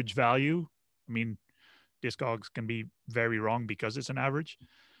average value. I mean, Discogs can be very wrong because it's an average.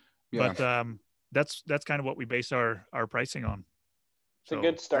 Yeah. But that's kind of what we base our pricing on. It's a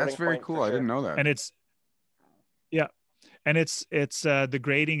good starting That's very point cool. for I sure. didn't know that. And it's the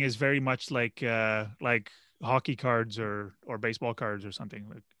grading is very much like hockey cards or baseball cards or something.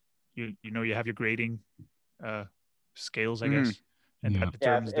 Like you have your grading scales, I guess, and that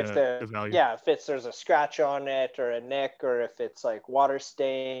determines if the value. Yeah, if there's a scratch on it or a nick, or if it's like water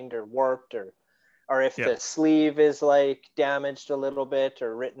stained or warped, or if the sleeve is like damaged a little bit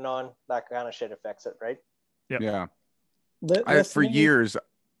or written on, that kind of shit affects it, right? Yeah. Listening- For years,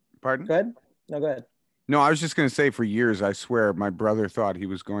 pardon? Go ahead. No, go ahead. No, I was just going to say, for years, I swear my brother thought he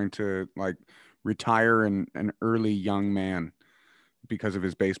was going to like retire an early young man because of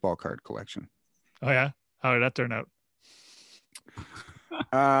his baseball card collection. Oh yeah, how did that turn out?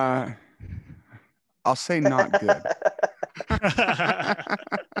 I'll say not good.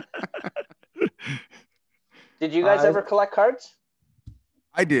 Did you guys ever collect cards?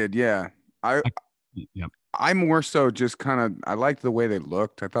 I did, yeah. Yep. I more so just I liked the way they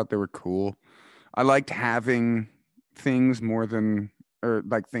looked. I thought they were cool. I liked having things more than, or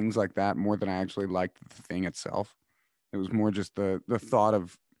like things like that more than I actually liked the thing itself. It was more just the thought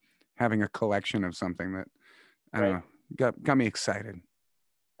of having a collection of something that, I don't know, got me excited.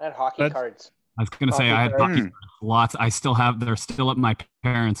 I had hockey cards. I was going to say I had hockey cards, lots. I still have, they're still at my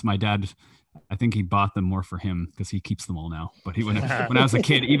parents. My dad, I think he bought them more for him because he keeps them all now. But when I was a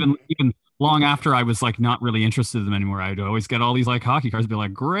kid, even long after I was like not really interested in them anymore, I'd always get all these like hockey cards, be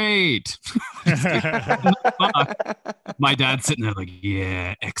like, great. My dad's sitting there like,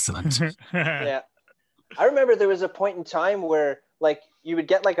 yeah, excellent. Yeah. I remember there was a point in time where like you would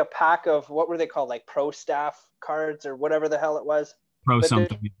get like a pack of, what were they called? Like Pro Staff cards or whatever the hell it was. Pro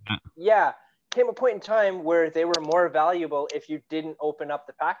something. Yeah. Came a point in time where they were more valuable if you didn't open up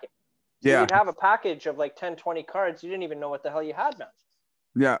the packet. So Yeah. you'd have a package of like 10, 20 cards. You didn't even know what the hell you had, man.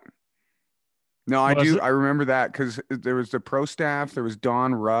 Yeah. No, I do. I remember that because there was the Pro Staff. There was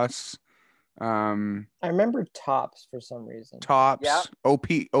Don Russ. I remember Tops for some reason. Tops. Yeah.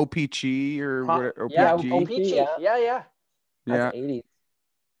 OPG or what? OPG. Yeah, OPG, OPG. Yeah. Yeah. 80s.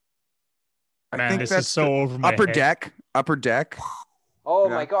 Man, I think this that's is so over my Upper head. Deck. Upper Deck. Oh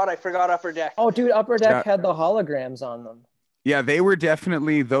Yeah. my God, I forgot Upper Deck. Oh, dude, Upper Deck had the holograms on them. Yeah, they were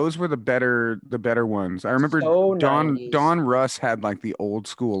definitely, those were the better ones. I remember So Don 90s. Russ had like the old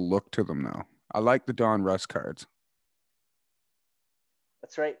school look to them though. I like the Don Russ cards.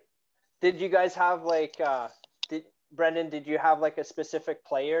 That's right. Did you guys have like Brendan, did you have like a specific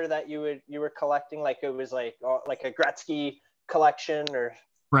player that you were collecting? Like it was like a Gretzky collection or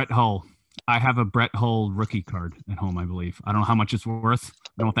Brett Hull. I have a Brett Hull rookie card at home, I believe. I don't know how much it's worth. I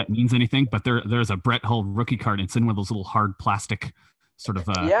don't know if that means anything, but there's a Brett Hull rookie card. It's in one of those little hard plastic sort of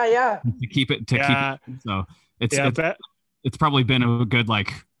yeah. to keep it. So it's probably been a good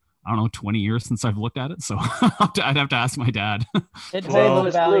like, I don't know, 20 years since I've looked at it. So I'd have to ask my dad. It Well,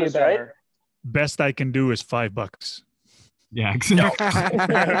 holds the value Blues, better. right? Best I can do is $5. Yeah, exactly.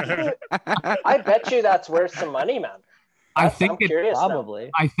 I bet you that's worth some money, man. I I'm think curious now. Probably.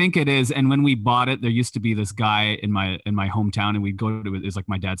 I think it is. And when we bought it, there used to be this guy in my hometown, and we'd go to it. It was like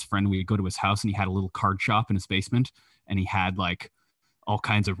my dad's friend. We'd go to his house, and he had a little card shop in his basement, and he had like all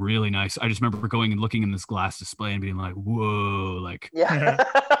kinds of really nice. I just remember going and looking in this glass display and being like, "Whoa!" Like, Yeah.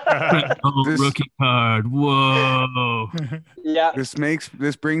 rookie card. Whoa! Yeah.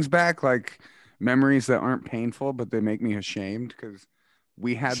 This brings back like memories that aren't painful, but they make me ashamed because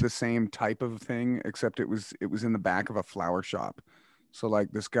we had the same type of thing, except it was in the back of a flower shop. So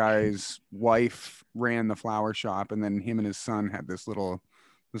like this guy's wife ran the flower shop, and then him and his son had this little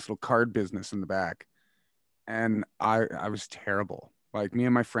card business in the back. And I was terrible. Like me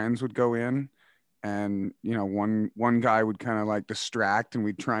and my friends would go in, and you know, one guy would kind of like distract, and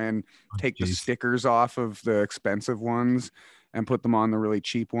we'd try and take the stickers off of the expensive ones and put them on the really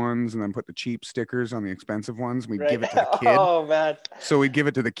cheap ones, and then put the cheap stickers on the expensive ones. We'd give it to the kid. Oh man. So we'd give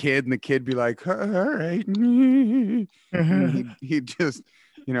it to the kid, and the kid be like, all right. And he'd just,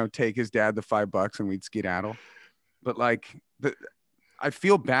 you know, take his dad the $5 and we'd skedaddle. But like I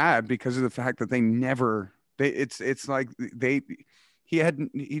feel bad because of the fact that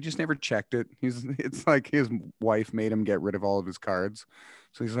he just never checked it. It's like his wife made him get rid of all of his cards.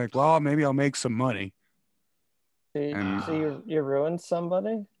 So he's like, well, maybe I'll make some money. So you ruined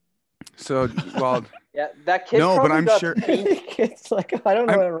somebody? So, well, Yeah, that kid. no, but probably I'm got sure. It's like, I don't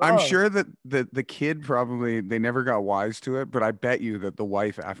know what went I'm wrong. sure that the kid probably, they never got wise to it, but I bet you that the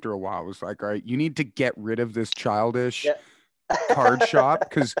wife after a while was like, all right, you need to get rid of this childish card shop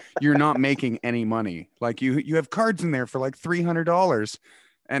because you're not making any money. Like you have cards in there for like $300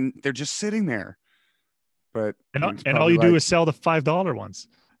 and they're just sitting there. but And, it's and all probably you do like- is sell the $5 ones.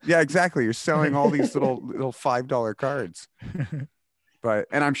 yeah, exactly. You're selling all these little $5 cards. But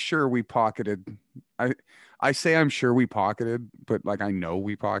and I'm sure we pocketed. I say I'm sure we pocketed, but like I know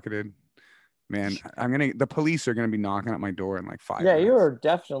we pocketed. Man, the police are gonna be knocking at my door in like 5 Yeah, minutes. you are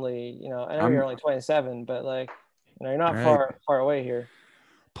definitely, I know I'm- you're only 27, but like, you're not Right. far away here.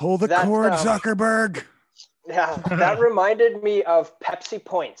 Pull the That, cord, Zuckerberg. Yeah, that reminded me of Pepsi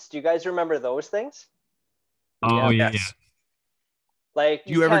Points. Do you guys remember those things? Oh yeah, Yes. yeah. Like,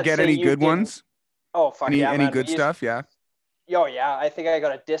 Do you ever can't get say any you good didn't- ones? Oh fuck Any yeah, man. good We used- stuff? Yeah. Oh yeah, I think I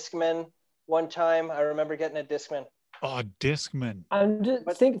got a Discman one time. I remember getting a Discman. Oh, Discman. I'm just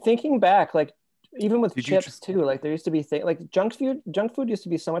But- thinking back, like even with Did you chips too, like there used to be like junk food used to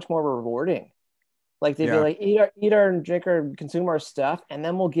be so much more rewarding. Like they'd Yeah. be like, eat our and drink our consume our stuff, and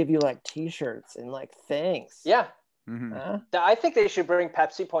then we'll give you like t-shirts and like things. Yeah, Mhm. Huh? I think they should bring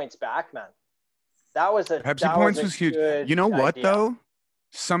Pepsi Points back, man. That was a Pepsi that Points a was huge. good You know what idea. though?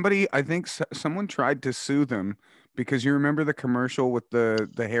 I think someone tried to sue them because you remember the commercial with the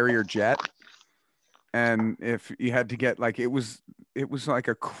Harrier jet, and if you had to get like it was like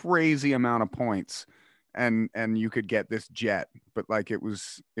a crazy amount of points, and you could get this jet, but like it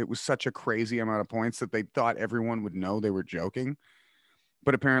was such a crazy amount of points that they thought everyone would know they were joking,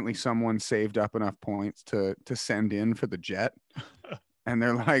 but apparently someone saved up enough points to send in for the jet, and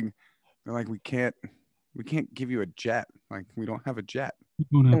they're like we can't give you a jet, like we don't have a jet.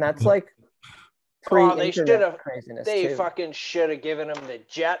 And that's like Oh, they pre-internet should have. craziness They too. fucking should have given him the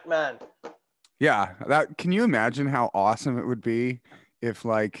jet, man. Yeah, that can you imagine how awesome it would be if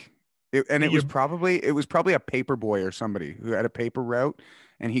like it was probably a paper boy or somebody who had a paper route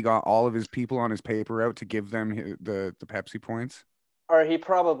and he got all of his people on his paper route to give them the Pepsi points. Or he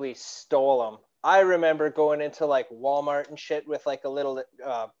probably stole them. I remember going into like Walmart and shit with like a little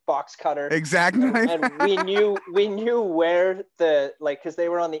box cutter. Exactly. And we knew where the like, because they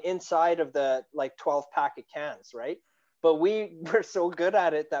were on the inside of the like 12 pack of cans, right? But we were so good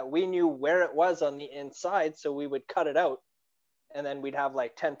at it that we knew where it was on the inside, so we would cut it out, and then we'd have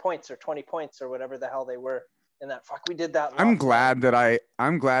like 10 points or 20 points or whatever the hell they were. And that we did that. I'm lots. glad that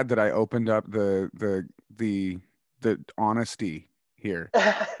I opened up the honesty here.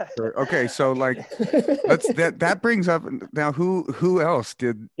 Okay, so like that brings up now who else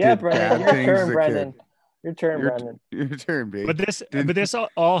did Yeah, did Brendan, bad your things as turn, a Brendan. kid? Your turn, Your- Brendan. Your turn, B. But this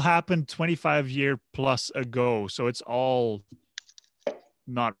all happened 25 year plus ago, so it's all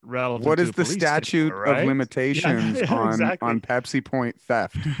not relevant. What to is the police statute anymore, right? of limitations Yeah, on exactly. Pepsi Point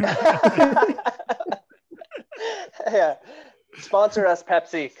theft? Yeah, sponsor us,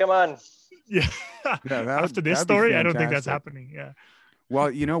 Pepsi. Come on. Yeah. that would- After this that'd be story, I don't think that's fantastic. happening. Yeah. Well,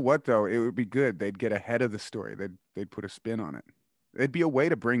 you know what though? It would be good. They'd get ahead of the story. They'd put a spin on it. It'd be a way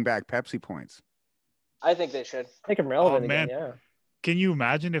to bring back Pepsi Points. I think they should. Make them relevant Oh, man. again. Yeah, Can you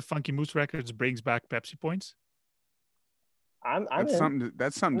imagine if Funky Moose Records brings back Pepsi points? I'm That's in. something.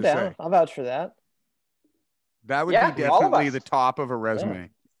 That's something I'm to down. say. I'll vouch for that. That would Yeah, be all of definitely us. the top of a resume.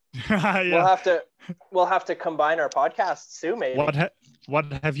 Yeah. We'll have to combine our podcasts too, maybe. What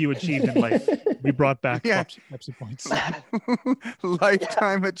have you achieved in life? We brought back Yeah. Pepsi points.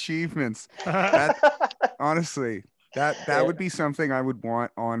 Lifetime achievements. Honestly, that Yeah. would be something I would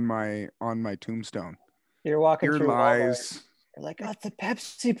want on my tombstone. You're walking Here through Walmart. lies. You're like, oh, the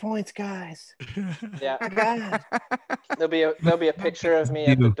Pepsi points, guys. Yeah, Oh, God. there'll be a picture of me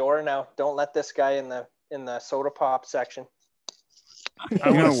at the You. door now. Don't let this guy in the soda pop section. I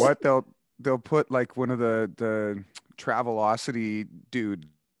You know was- what? They'll put like one of the Travelocity dude,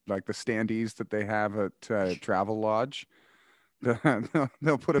 like the standees that they have at Travel Lodge.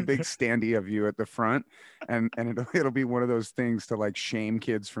 They'll put a big standee of you at the front, and it'll be one of those things to like shame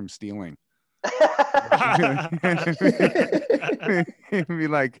kids from stealing. It'll be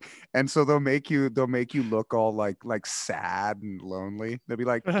like, and so they'll make you look all like sad and lonely. They'll be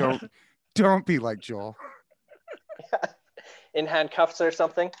like, don't be like Joel. In handcuffs or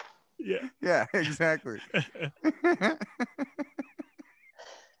something. Yeah. Yeah, exactly.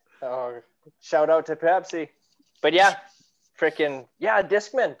 Oh, shout out to Pepsi. But yeah, freaking yeah,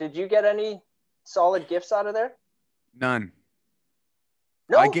 Discman. Did you get any solid gifts out of there? None.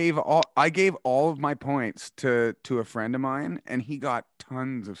 No. I gave all of my points to a friend of mine, and he got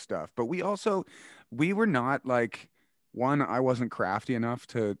tons of stuff. But we were not like, one, I wasn't crafty enough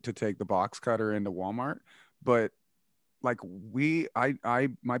to take the box cutter into Walmart, but like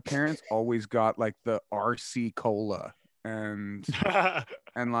my parents always got like the RC cola and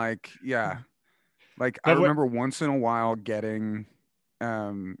like, yeah, like I But what- remember once in a while getting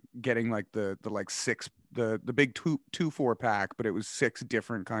like the like 6 the big 2-4-pack, but it was 6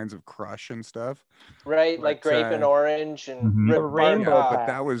 different kinds of Crush and stuff. Right, But, like grape and orange and Mhm. The rainbow but pack.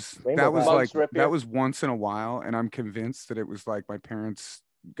 that was Rainbow pack. like Bugs Rip that You. was once in a while, and I'm convinced that it was like my parents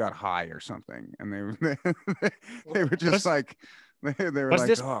got high or something, and they they were just Was- like they were was like,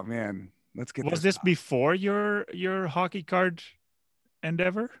 this- oh man, let's get Was this out." before your hockey card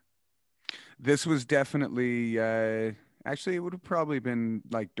endeavor? This was definitely actually it would have probably been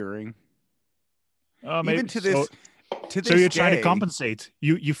like during. Oh, maybe Even to this So, to this so you're trying to day- compensate.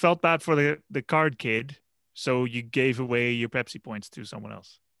 You felt bad for the card kid, so you gave away your Pepsi points to someone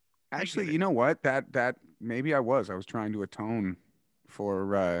else. Actually, it. you know what? That maybe I was trying to atone for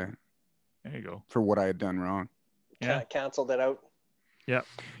There you go. what I had done wrong. Yeah. Canceled it out.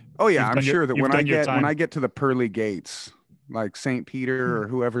 Oh yeah, You've I'm done your- sure that you've when I done your get when time. I get to the pearly gates, like St. Peter or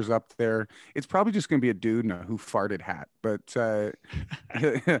whoever's up there, it's probably just gonna be a dude in a who farted hat. But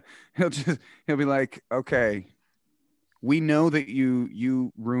he'll be like, okay, we know that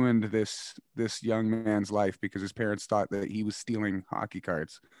you ruined this young man's life because his parents thought that he was stealing hockey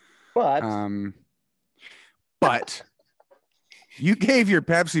cards. But But you gave your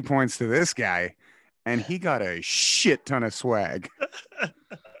Pepsi points to this guy, and he got a shit ton of swag.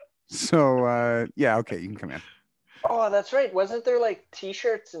 So yeah, okay, you can come in. Oh, that's right. Wasn't there like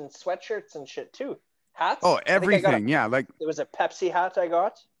T-shirts and sweatshirts and shit too? Hats? Oh, I think I got everything. Yeah, like There was a Pepsi hat I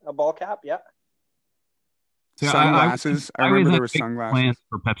got, a ball cap. Yeah. So sunglasses. I always remember had there was big sunglasses. plans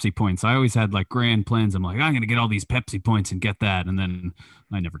for Pepsi points. I always had like grand plans. I'm like, I'm gonna get all these Pepsi points and get that, and then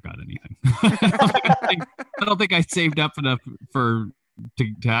I never got anything. I don't think I saved up enough to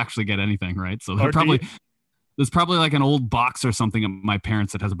actually get anything, right? So Or do there's probably like an old box or something at my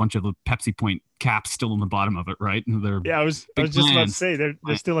parents that has a bunch of the Pepsi point caps still in the bottom of it, right? And they're Yeah, I was Big just about to plans. say they're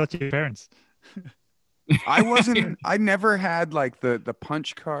still at your parents. I never had like the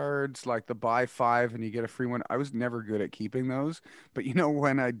punch cards, like the buy 5 and you get a free one. I was never good at keeping those. But you know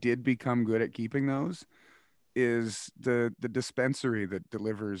when I did become good at keeping those is the dispensary that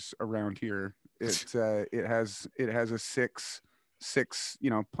delivers around here. It has a six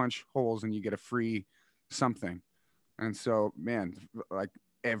punch holes and you get a free something. And so man, like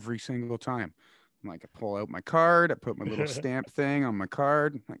every single time, I'm like, I pull out my card, I put my little stamp thing on my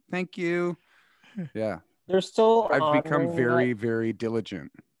card, I'm like, thank you. Yeah, they're still. I've become honoring very, that very diligent.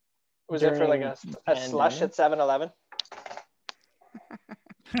 Was it for like during a the slush at pandemic. 7-Eleven?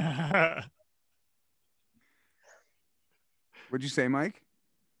 What'd you say, Mike?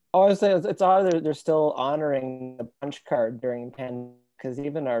 Oh, I was saying it's odd they're still honoring the punch card during the pandemic because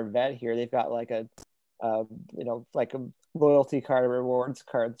even our vet here, they've got like a like a loyalty card, a rewards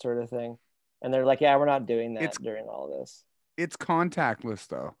card sort of thing, and they're like, yeah, we're not doing that during all this. It's contactless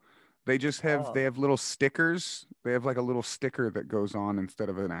though. They just have Oh. they have little stickers. They have like a little sticker that goes on instead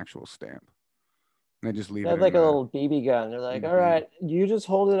of an actual stamp. And they just leave They it have in like a the- little BB gun. They're like, all Mhm. right, you just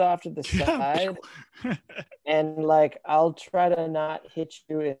hold it off to the side, and like I'll try to not hit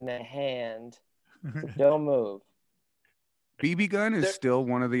you in the hand. So don't move. BB gun is There- still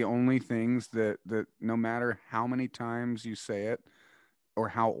one of the only things that no matter how many times you say it or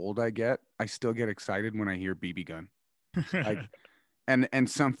how old I get, I still get excited when I hear BB gun. Like and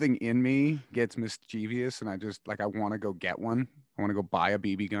something in me gets mischievous and I just like I want to go get one. I want to go buy a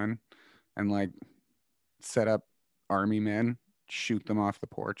BB gun and like set up army men, shoot them off the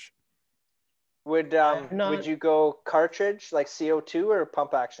porch. Would not- would you go cartridge like CO2 or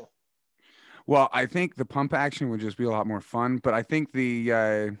pump action? Well, I think the pump action would just be a lot more fun, but I think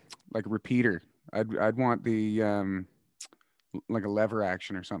the like repeater, I'd want the like a lever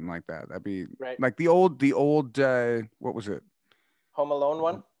action or something like that. That'd be Right. like the old what was it? Home Alone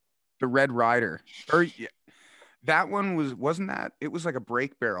one? The Red Rider. Or yeah, that one wasn't that? It was like a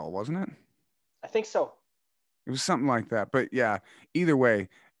brake barrel, wasn't it? I think so. It was something like that. But yeah, either way.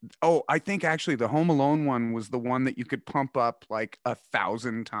 Oh, I think actually the Home Alone one was the one that you could pump up like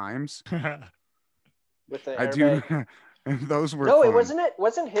 1,000 times. With the I airbag. do. Those were No, fun. it wasn't.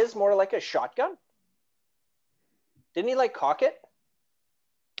 Wasn't his more like a shotgun? Didn't he like cock it?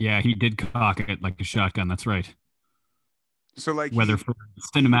 yeah, he did cock it like a shotgun. That's right. So like Whether for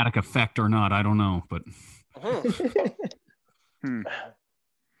cinematic effect or not, I don't know, but Mhm.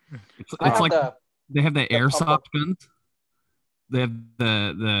 it's I have like the they have the pump airsoft up. guns. They have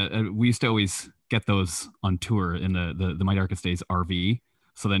the we used to always get those on tour in the My Darkest Days RV.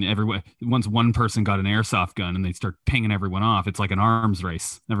 So then once one person got an airsoft gun and they start pinging everyone off, it's like an arms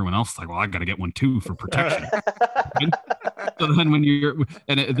race. Everyone else is like, well, I got to get one too for protection. So then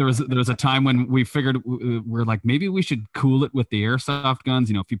there was a time when we figured we're like, maybe we should cool it with the airsoft guns.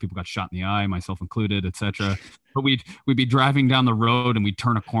 You know, a few people got shot in the eye, myself included, etc. But we'd be driving down the road and we'd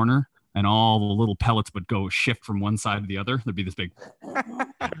turn a corner and all the little pellets would go shift from one side to the other. There'd be this big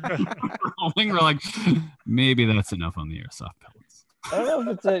thing. We're like, maybe that's enough on the airsoft pellets. I don't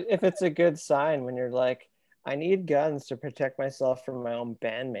know if it's a good sign when you're like, I need guns to protect myself from my own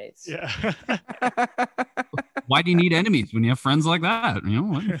bandmates. Yeah. Why do you need enemies when you have friends like that? You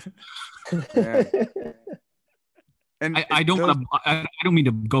know. Yeah. And I don't mean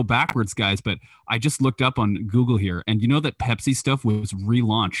to go backwards, guys, but I just looked up on Google here, and you know that Pepsi stuff was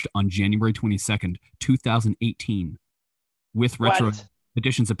relaunched on January 22nd, 2018, with retro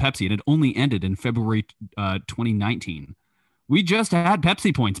editions of Pepsi, and it only ended in February 2019. We just had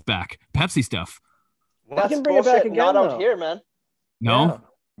Pepsi points back. Pepsi stuff. That's can bring it back bullshit. again, Not out though. here, man. No. Yeah.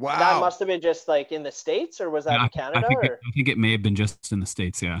 wow. That must have been just like in the States, or was that in Canada? I think it may have been just in the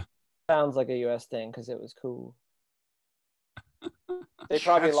States. Yeah. Sounds like a US thing because it was cool. They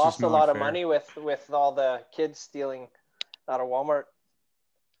probably That's lost just a not lot of fair. money with all the kids stealing out of Walmart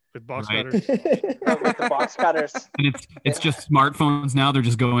With box Right. cutters. with the box cutters. And it's just smartphones now. They're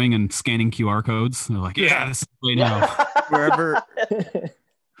just going and scanning QR codes. They're like, yeah, this is right now.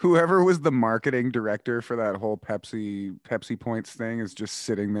 Whoever was the marketing director for that whole Pepsi Points thing is just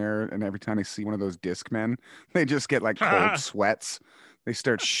sitting there, and every time they see one of those disc men, they just get like cold sweats. They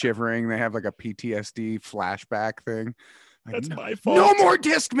start shivering. They have like a PTSD flashback thing. Like, That's no, my fault. no more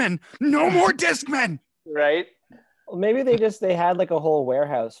Discmen! No more Discmen! Right? Well, maybe they had like a whole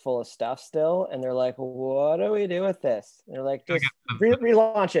warehouse full of stuff still, and they're like, what do we do with this? And they're like, just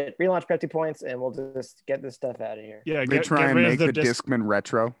relaunch Pepsi Points, and we'll just get this stuff out of here. Yeah, They try and rid make of the Discman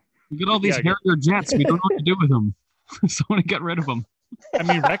retro. We got all these Yeah, Harrier jets. We don't know what to do with them. Someone get rid of them. I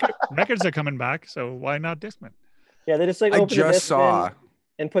mean, records are coming back, so why not Discman? Yeah, they just like I open the just disc saw. bin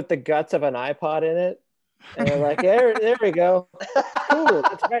and put the guts of an iPod in it, and they're like, there we go. Cool,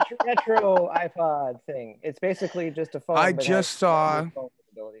 it's retro iPod thing. It's basically just a phone. I but just has saw- phone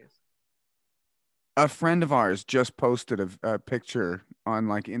capabilities. A friend of ours just posted a picture on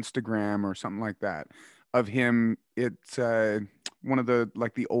like Instagram or something like that of him. It's one of the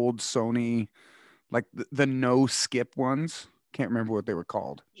like the old Sony, like the no skip ones. Can't remember what they were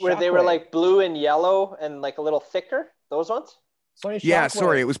called. Where they were Shockwave. like blue and yellow and like a little thicker. Those ones? Sony Yeah, Shockwave.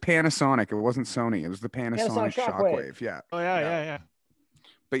 sorry, it was Panasonic. It wasn't Sony. It was the Panasonic Shockwave. Shockwave. Yeah, Oh yeah.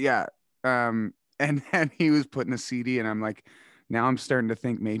 but yeah, and then he was putting a CD, and I'm like, now I'm starting to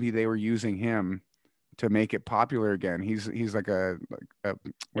think maybe they were using him to make it popular again. He's like a what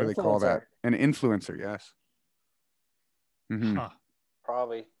do they call that? An influencer. Yes. Mhm. Huh.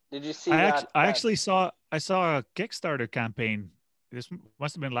 Probably. Did you see I that? actually saw a Kickstarter campaign. This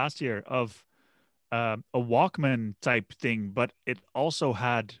must have been last year of a Walkman type thing, but it also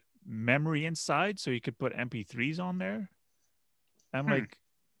had memory inside, so you could put MP3s on there. I'm like,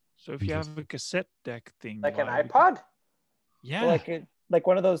 so if you have a cassette deck thing, like an why would you- iPod? Yeah, Like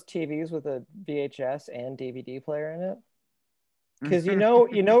one of those TVs with a VHS and DVD player in it. Mm-hmm. Because you know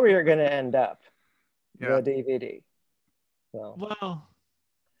where you're gonna end up. Yeah. The DVD. So well,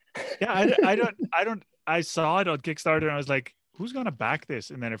 yeah, I don't. I saw it on Kickstarter and I was like, who's gonna back this?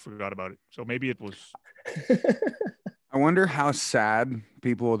 And then I forgot about it. So maybe it was. I wonder how sad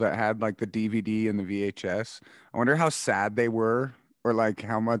people that had like the DVD and the VHS, I wonder how sad they were, or like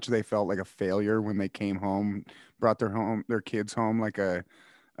how much they felt like a failure when they came home, brought their kids home like a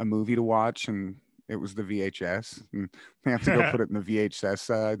movie to watch, and it was the VHS, and they have to go put it in the VHS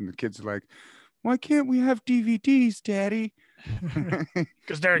side, and the kids are like, why can't we have DVDs, Daddy?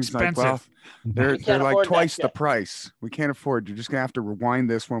 Because they're He's like, expensive. well, they're can't like afford that twice the shit. price. We can't afford. You're just gonna have to rewind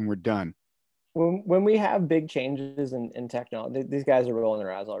this when we're done. when we have big changes in technology, these guys are rolling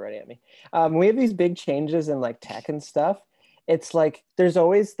their eyes already at me. When we have these big changes in like tech and stuff, it's like there's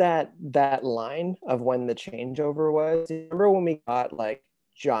always that line of when the changeover was. Remember when we got like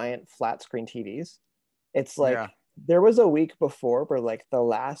giant flat screen TVs? It's like Yeah. there was a week before where like the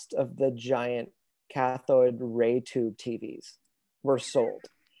last of the giant cathode ray tube TVs were sold.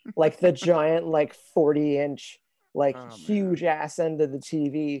 Like the giant like 40-inch like Oh, man. huge ass end of the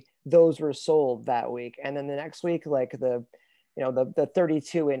TV, those were sold that week. And then the next week, like the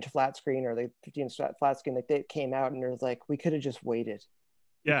 32-inch flat screen or the 15-inch flat screen, like they came out and it was like, we could have just waited.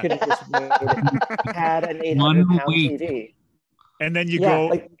 We Yeah. could have just waited. Had an 800 1 pound week. TV. And then you Yeah, go,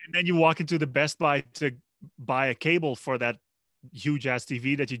 like- and then you walk into the Best Buy to buy a cable for that huge ass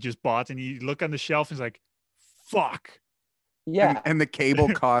TV that you just bought, and you look on the shelf and it's like, fuck. Yeah. And the cable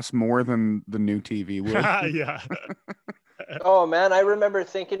costs more than the new TV would. Yeah. Oh man, I remember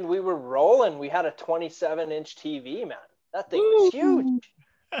thinking we were rolling. We had a 27-inch TV, man. That thing was huge.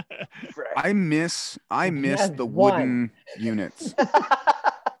 Frick. I miss had the one. wooden units.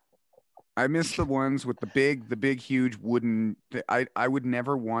 I miss the ones with the big, huge wooden. I would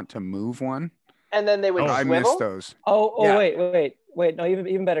never want to move one. And then they would Oh, I miss swivel. those. Oh, Yeah. wait. No,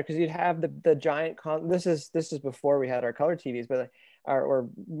 even better, because you'd have the giant this is before we had our color TVs, but or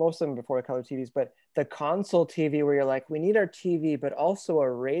most of them before the color TVs, but the console TV where you're like, we need our TV, but also a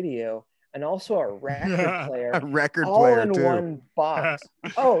radio and also a record player, A record all player in too. one box.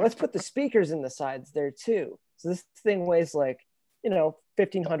 Oh, let's put the speakers in the sides there too. So this thing weighs like,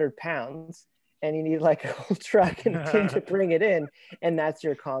 1,500 pounds, and you need like a whole truck and thing to bring it in, and that's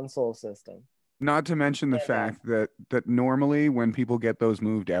your console system. Not to mention the fact that normally when people get those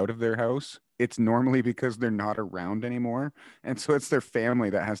moved out of their house, it's normally because they're not around anymore, and so it's their family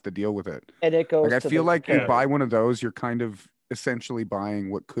that has to deal with it. And it goes. Like I to feel the like you repair. buy one of those, you're kind of essentially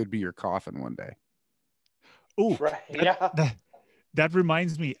buying what could be your coffin one day. Oh, Right. Yeah. that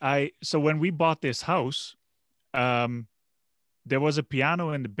reminds me. So when we bought this house, there was a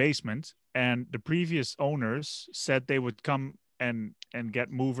piano in the basement, and the previous owners said they would come and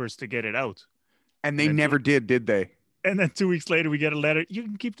get movers to get it out. And they And then never did they? And then 2 weeks later, we get a letter. You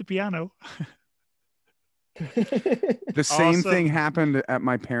can keep the piano. The same Awesome. thing happened at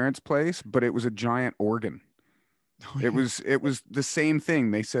my parents' place, but it was a giant organ. It was the same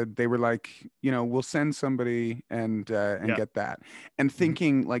thing. They said they were like, we'll send somebody and Yeah. get that. And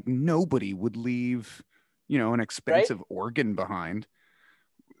thinking like nobody would leave, an expensive organ behind.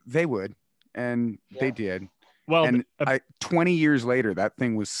 They would, and they Yeah. did. Well, And 20 years later, that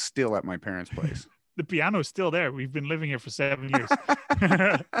thing was still at my parents' place. the piano's still there. We've been living here for 7 years.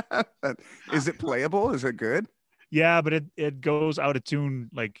 Is it playable? Is it good? Yeah, but it goes out of tune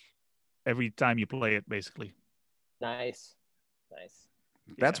like every time you play it, basically. Nice.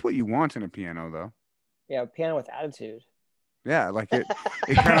 That's what you want in a piano, though. Yeah, piano with attitude. Yeah, like it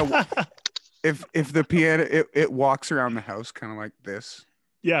kind of if the piano it walks around the house kind of like this,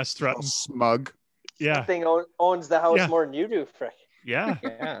 Yeah, all strutting. smug. Yeah, Thing owns the house Yeah. more than you do, Frick. yeah.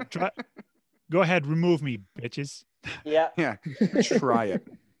 Yeah. Go ahead, remove me, bitches. Yeah. Yeah, try it.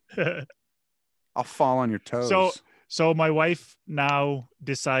 I'll fall on your toes. So my wife now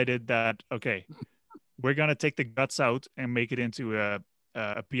decided that, okay, we're gonna take the guts out and make it into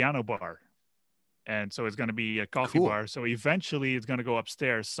a piano bar, and so it's gonna be a coffee Cool. bar. So eventually, it's gonna go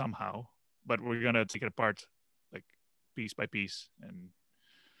upstairs somehow, but we're gonna take it apart, like piece by piece. And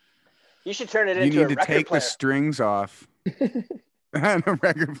You should turn it You into need a to record take player. the strings off. And a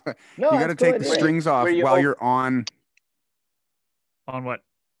record player. No, You got to take the strings off where you while op- you're on on what?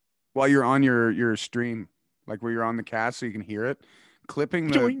 your stream, like where you're on the cast, so you can hear it. Clipping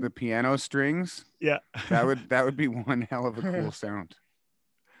Doing. the piano strings. Yeah, That would be one hell of a cool sound.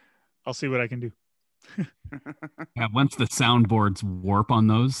 I'll see what I can do. Yeah, once the soundboards warp on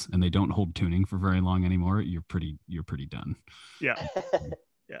those and they don't hold tuning for very long anymore, you're pretty done. Yeah,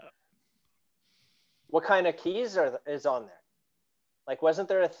 yeah. What kind of keys is on there? Like, wasn't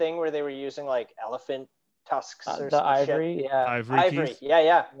there a thing where they were using like elephant tusks or the some ivory. shit? Yeah, Ivory. keys?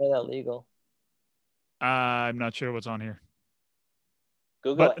 Yeah. made that legal. I'm not sure what's on here,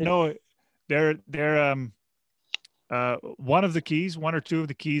 Google but it. no, they're one of the keys, one or two of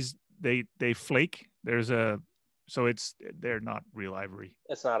the keys, they flake. They're not real ivory.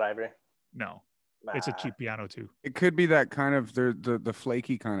 It's not ivory. No, it's a cheap piano too. It could be that kind of the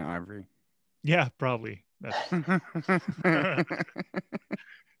flaky kind of ivory. Yeah, probably.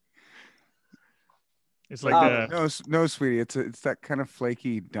 It's like No, sweetie. It's that kind of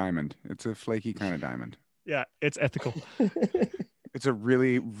flaky diamond. It's a flaky kind of diamond. yeah, it's ethical. It's a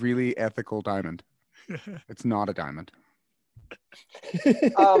really, really ethical diamond. It's not a diamond.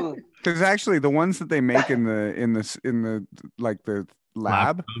 Because actually, the ones that they make in the like the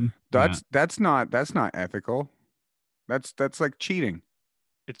lab, that's not ethical. That's like cheating.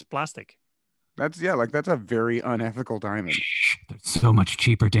 It's plastic. That's a very unethical diamond. Shh, they're so much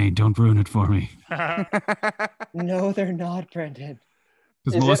cheaper, Dane. Don't ruin it for me. No, they're not, Brendan.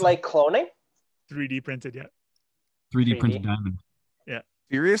 Is it like cloning? 3D printed, yeah. 3D printed diamond?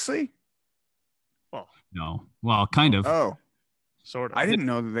 Seriously? No. Well, kind of. Oh, Sort of. I didn't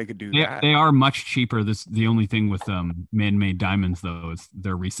know that they could do that. They are much cheaper. The only thing with man-made diamonds, though, is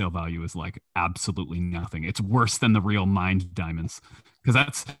their resale value is like absolutely nothing. It's worse than the real mined diamonds,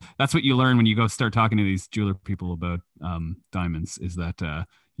 because that's what you learn when you go start talking to these jeweler people about diamonds, is that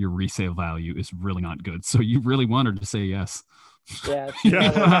your resale value is really not good. So you really want her to say yes. Yeah.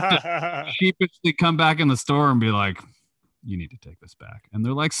 Yeah. Sheepishly come back in the store and be like, "You need to take this back," and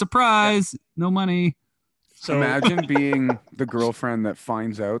they're like, "Surprise, no money." So Imagine being the girlfriend that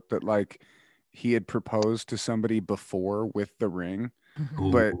finds out that like he had proposed to somebody before with the ring,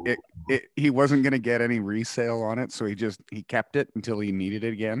 but he wasn't going to get any resale on it, so he kept it until he needed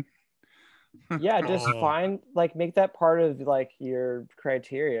it again. Yeah, just Oh. find like make that part of like your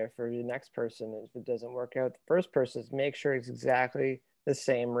criteria for your next person. If it doesn't work out, the first person is make sure it's exactly the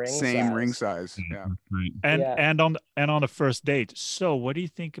same ring Same ring size. size. Yeah. Right. And Yeah. on the first date. So, what do you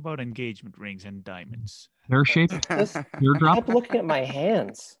think about engagement rings and diamonds? Pear shaped Just I teardrop. kept looking at my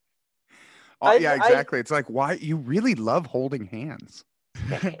hands. Oh, yeah, I- exactly. It's like, why you really love holding hands?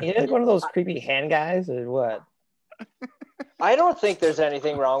 You like one of those creepy hand guys or what? I don't think there's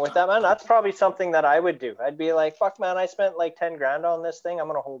anything wrong with that, man. That's probably something that I would do. I'd be like, fuck, man, I spent like 10 grand on this thing. I'm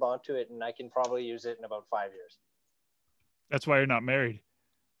going to hold on to it and I can probably use it in about 5 years. That's why you're not married.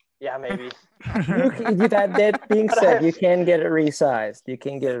 Yeah, maybe. That being said, you can get it resized. You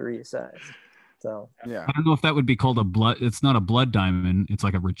can get it resized. So Yeah. I don't know if that would be called a blood. It's not a blood diamond. It's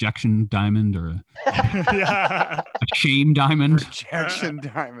like a rejection diamond or Yeah. a shame diamond. Rejection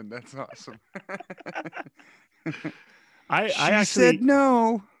diamond. That's awesome. I She actually said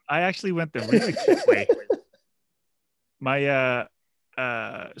no. I actually went the really cheap way. My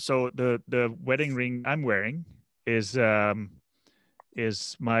so the wedding ring I'm wearing is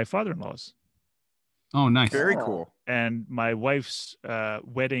my father-in-law's, Oh, nice. Very Oh. cool. and my wife's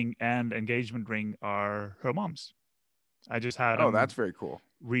wedding and engagement ring are her mom's. I just had Oh, them that's very cool.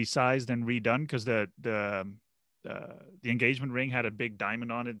 resized and redone because the engagement ring had a big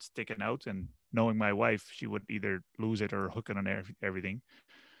diamond on it sticking out, and knowing my wife, she would either lose it or hook it on everything.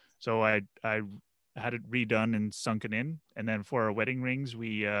 So I had it redone and sunken in, and then for our wedding rings,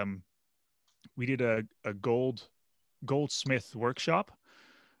 we did a goldsmith workshop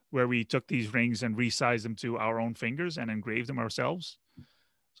where we took these rings and resized them to our own fingers and engraved them ourselves.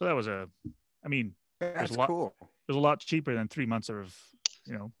 So that was I mean, That's a lot- cool. it was a lot cheaper than 3 months of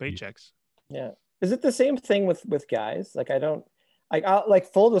paychecks. yeah. Is it the same thing with guys? Like I don't like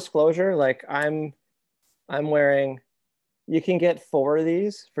full disclosure, like I'm wearing, you can get 4 of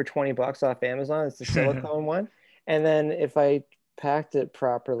these for $20 off Amazon. It's the silicone one. And then if I packed it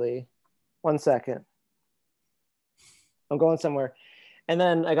properly, 1 second. I'm going somewhere. And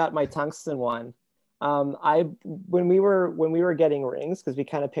then I got my tungsten one. When we were getting rings, because we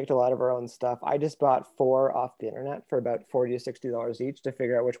kind of picked a lot of our own stuff, I just bought 4 off the internet for about $40 to $60 each to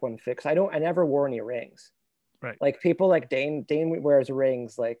figure out which one fits. I never wore any rings. Right. Like people like Dane wears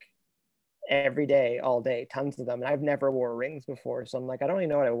rings like every day, all day, tons of them. And I've never wore rings before. So I'm like, I don't even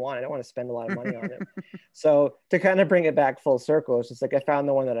know what I want. I don't want to spend a lot of money on it. So to kind of bring it back full circle, it's just like I found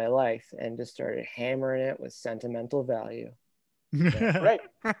the one that I liked and just started hammering it with sentimental value. Right.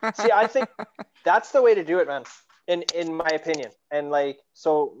 See, I think that's the way to do it, man, in my opinion. And like,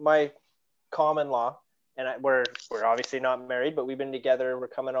 so my common law, and we're obviously not married, but we've been together, we're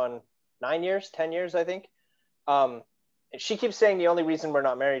coming on 10 years, I think. And she keeps saying the only reason we're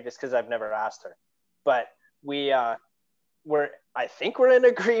not married is because I've never asked her. But I think we're in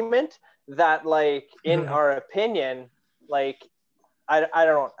agreement that, like, in our opinion, like, I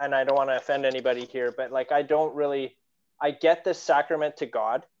don't, and I don't want to offend anybody here, but like, I get the sacrament to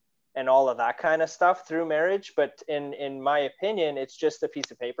God and all of that kind of stuff through marriage. But in my opinion, it's just a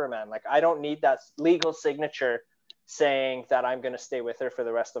piece of paper, man. Like, I don't need that legal signature saying that I'm going to stay with her for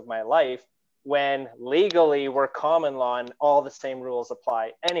the rest of my life, when legally we're common law and all the same rules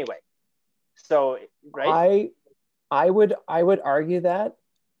apply anyway. So, right. I would argue that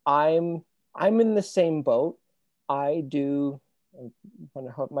I'm in the same boat. I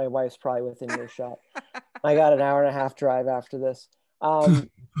hope my wife's probably within earshot. I got an hour and a half drive after this. I'm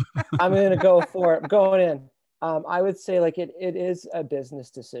going to go for it. I'm going in. I would say like it is a business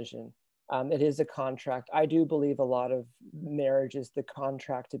decision. It is a contract. I do believe a lot of marriage is the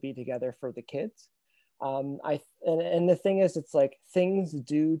contract to be together for the kids. And the thing is, it's like things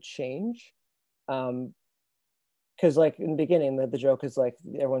do change. Because like in the beginning, the joke is like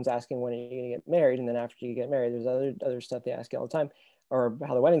everyone's asking when are you going to get married, and then after you get married, there's other stuff they ask you all the time, or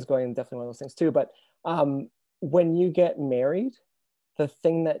how the wedding's going. Definitely one of those things too. But when you get married, the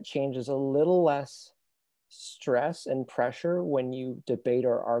thing that changes a little less stress and pressure when you debate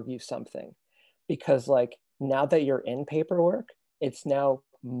or argue something, because like now that you're in paperwork, it's now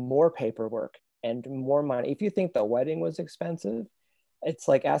more paperwork and more money. If you think the wedding was expensive, it's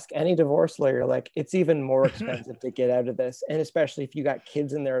like ask any divorce lawyer, like it's even more expensive to get out of this, and especially if you got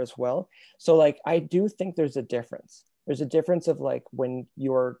kids in there as well. So like I do think there's a difference of like when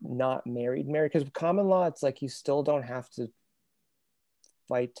you're not married, because with common law it's like you still don't have to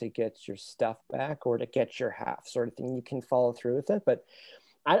fight to get your stuff back or to get your half, sort of thing. You can follow through with it. But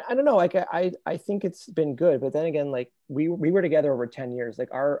I don't know, like I think it's been good. But then again, like we were together over 10 years. Like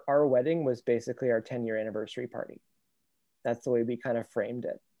our wedding was basically our 10-year anniversary party. That's the way we kind of framed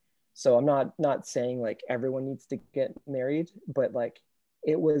it. So I'm not saying like everyone needs to get married, but like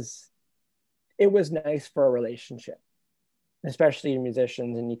it was it was nice for a relationship, especially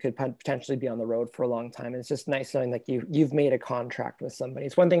musicians, and you could potentially be on the road for a long time. And it's just nice knowing like you've made a contract with somebody.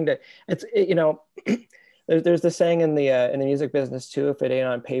 It's one thing to you know, there's the saying in the music business too, if it ain't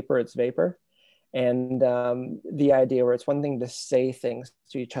on paper, it's vapor. And the idea where it's one thing to say things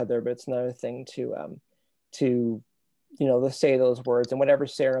to each other, but it's another thing to you know, to say those words in whatever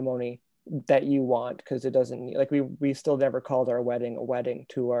ceremony that you want, because it doesn't, like, we still never called our wedding a wedding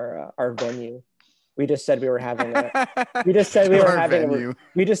to our venue. We just said we were having we just said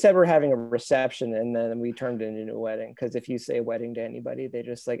we're having a reception, and then we turned it into a wedding, because if you say wedding to anybody, they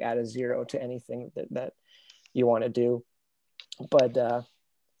just like add a 0 to anything that you want to do. But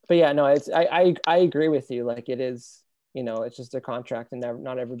yeah, no, it's I agree with you. Like, it is, you know, it's just a contract, and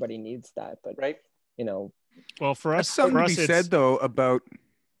not everybody needs that. But right, you know, well, for us, something to be said though about.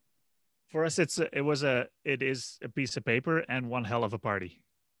 For us, it is a piece of paper and one hell of a party,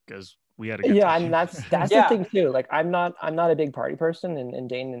 because we had a good time. And that's the thing too. Like, I'm not a big party person, and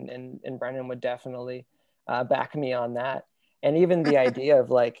Dane and Brendan would definitely back me on that. And even the idea of,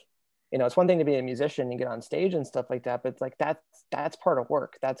 like, you know, it's one thing to be a musician and get on stage and stuff like that, but it's like that's part of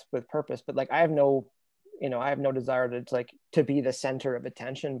work. That's with purpose. But like, I have no desire to be the center of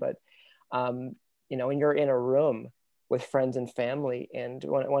attention. But you know, when you're in a room with friends and family, and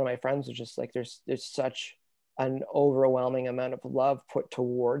one of my friends was just like, there's such an overwhelming amount of love put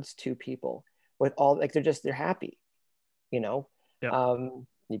towards two people, with all, like, they're happy, you know. Yeah.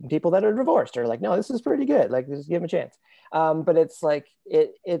 Even people that are divorced are like, no, this is pretty good, like, just give them a chance. But it's like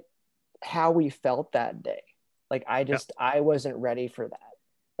it how we felt that day, like, I wasn't ready for that.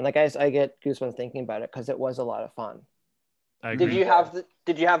 And like, I get goosebumps thinking about it, because it was a lot of fun. Did you have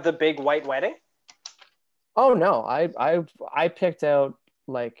the big white wedding? Oh no, I picked out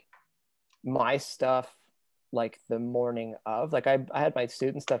like my stuff like the morning of, like, I had my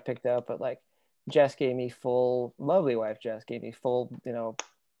suit and stuff picked out, but like, Jess gave me full, lovely wife Jess gave me full, you know,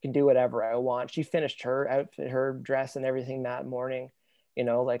 can do whatever I want. She finished her outfit, her dress and everything that morning, you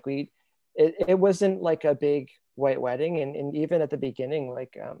know, like, it wasn't like a big white wedding. And even at the beginning,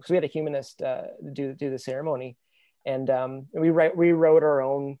 like, because we had a humanist do the ceremony, and we wrote our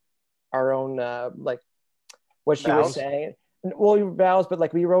own like, what she was saying. Well, vows, but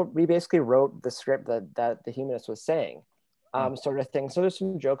like, we basically wrote the script that the humanist was saying, sort of thing. So there's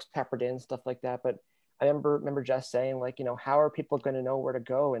some jokes peppered in, stuff like that. But I remember Jess saying, like, you know, how are people going to know where to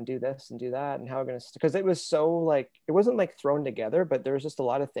go and do this and do that, and how are going to, because it was so, like, it wasn't like thrown together, but there was just a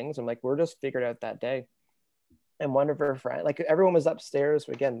lot of things. I'm like, we're just figured out that day. And one of her friends, like, everyone was upstairs.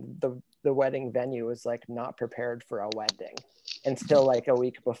 Again, the wedding venue was like not prepared for a wedding until like a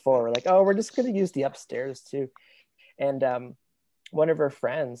week before. We're like, oh, we're just going to use the upstairs too. And one of her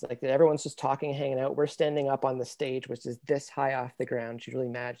friends, like, everyone's just talking, hanging out. We're standing up on the stage, which is this high off the ground. She's really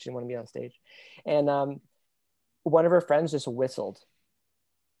mad. She didn't want to be on stage. And one of her friends just whistled.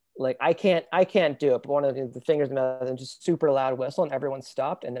 Like, I can't do it, but one of the fingers in the mouth, and just super loud whistle, and everyone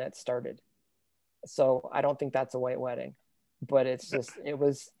stopped, and then it started. So I don't think that's a white wedding, but it's just, it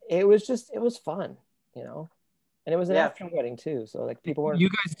was fun, you know. And it was an African wedding too, so like, people weren't.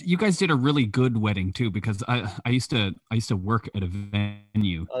 You guys did a really good wedding too, because I used to work at a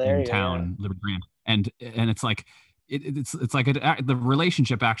venue in town, Liberty Grand, and it's like it's like the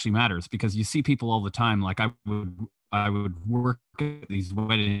relationship actually matters, because you see people all the time. Like, I would work at these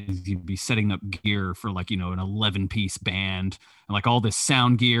weddings, you'd be setting up gear for, like, you know, an 11-piece band and like all this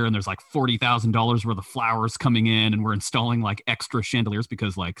sound gear, and there's like $40,000 worth of flowers coming in, and we're installing like extra chandeliers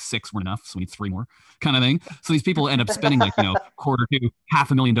because like 6 weren't enough, so we need 3 more, kind of thing. So these people end up spending like, you know, $250,000 to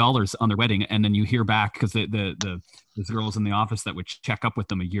 $500,000 on their wedding, and then you hear back, because the girls in the office that would check up with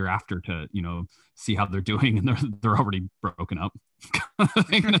them a year after to, you know, see how they're doing, and they're already broken up.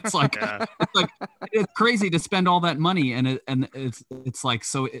 And it's like, it's crazy to spend all that money, and it's like,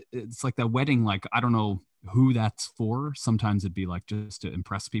 so it's like the wedding, like, I don't know who that's for. Sometimes it'd be like just to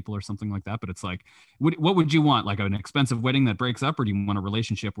impress people or something like that, but it's like, what would you want, like an expensive wedding that breaks up, or do you want a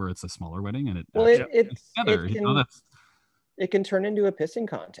relationship where it's a smaller wedding and it can turn into a pissing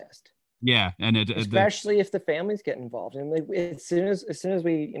contest? Yeah, and especially if the families get involved. And like, as soon as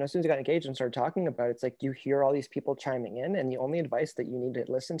we got engaged and started talking about it, it's like, you hear all these people chiming in, and the only advice that you need to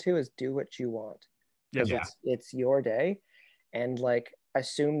listen to is do what you want. Yeah. It's your day, and like,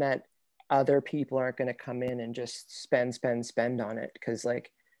 assume that other people aren't going to come in and just spend on it, because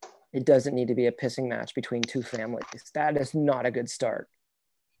like, it doesn't need to be a pissing match between two families. That is not a good start.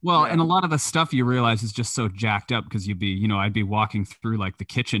 Well, Yeah. and a lot of the stuff you realize is just so jacked up because I'd be walking through like the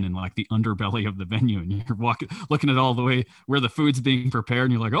kitchen and like the underbelly of the venue, and you're looking at all the way where the food's being prepared,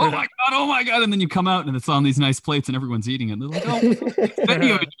 and you're like, oh my god, and then you come out and it's on these nice plates and everyone's eating it. And they're like, oh, this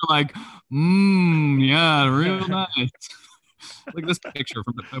venue, and you're like, yeah, real nice. Like this picture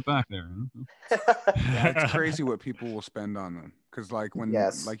from the back there. Yeah, it's crazy what people will spend on them. Because like when,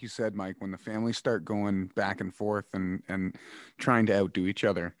 Yes. like you said, Mike, when the families start going back and forth and trying to outdo each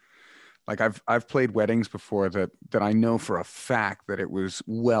other, like I've played weddings before that I know for a fact that it was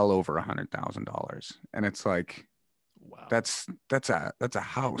well over $100,000, and it's like, Wow. that's a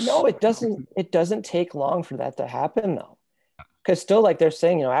house. No, it doesn't. It doesn't take long for that to happen though, because still, like they're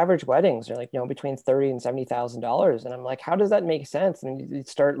saying, average weddings are like between $30,000 and $70,000, and I'm like, how does that make sense? And you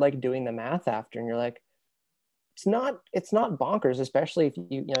start like doing the math after, and you're like, it's not bonkers, especially if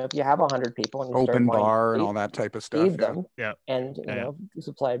if you have 100 people and you Open start bar and all that type of stuff. feed them, Yeah. and Yeah.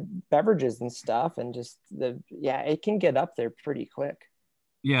 supply beverages and stuff, and just it can get up there pretty quick.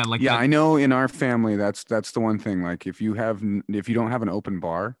 Yeah, like Yeah, I know in our family that's the one thing. Like if you don't have an open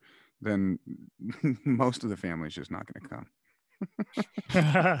bar, then most of the family's just not going to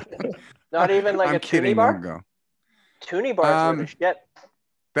come. Not even like I'm a kidding, toonie bar. won't go. Toonie bars were the shit.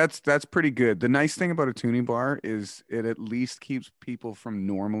 That's pretty good. The nice thing about a toonie bar is it at least keeps people from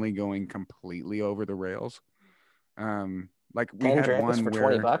normally going completely over the rails. Like we 10 had drinks one for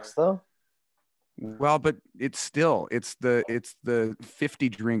where, $20 though. well, but it's the 50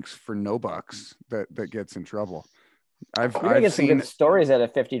 drinks for no bucks that gets in trouble. You're gonna I've get some seen good stories out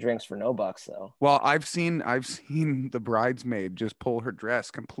of 50 drinks for no bucks though. well, I've seen the bridesmaid just pull her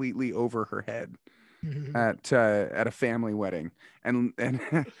dress completely over her head at a family wedding, and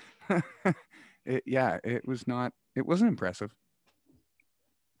it wasn't impressive.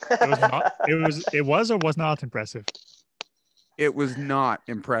 It was or was not impressive. It was not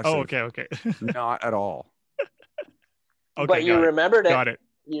impressive. Oh, okay. Not at all. Okay, But you remembered it. Got it.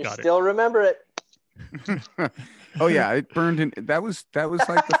 You Got it. still remember it. Oh yeah, it burned in. That was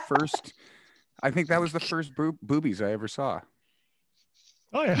like the first. I think that was the first boobies I ever saw.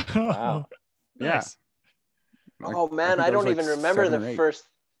 Oh yeah. Wow. Yeah. Nice. Like, Oh man, think I don't was, like, even remember 7 or the 8.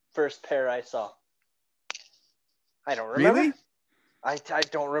 first pair I saw. I don't remember. Really? I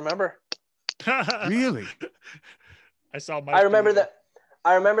don't remember. Really? I saw my. I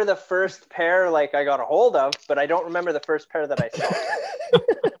remember the first pair like I got a hold of, but I don't remember the first pair that I saw.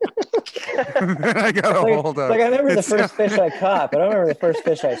 I got a hold of. Like I remember the first fish I caught, but I don't remember the first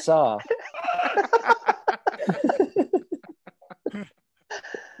fish I saw.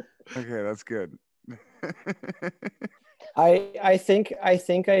 Okay, that's good. I think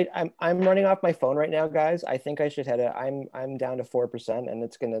I'm running off my phone right now, guys. I think I should head out. I'm down to 4%, and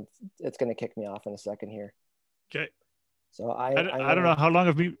it's gonna kick me off in a second here. Okay. So I don't know how long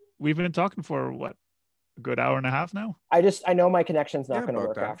have we've been talking for, what, a good hour and a half now. I know my connection's not Yeah, going to about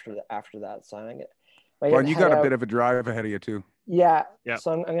work that. after that. So I'm gonna Well, you got a out. bit of a drive ahead of you too. Yeah. Yeah.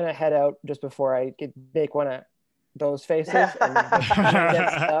 So I'm gonna head out just before I make one of those faces and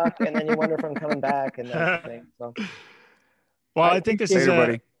get stuck, and then you wonder if I'm coming back and that thing. So Well, I think this Later, is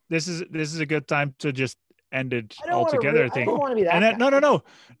buddy. this is a good time to just end it I don't wanna altogether. I I think. don't want to be that. And then, guy. no, Look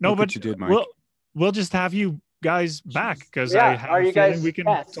but what you did, Mike. we'll just have you guys back because Yeah, I have are a you feeling guys- we can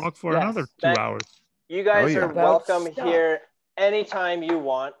Yes, talk for yes. another 2 That- hours. You guys Oh, yeah. are welcome About stuff. here anytime you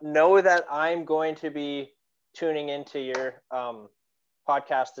want. Know that I'm going to be tuning into your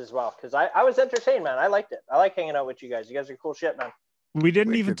podcast as well because I was entertained, man. I liked it. I like hanging out with you guys. You guys are cool shit, man. We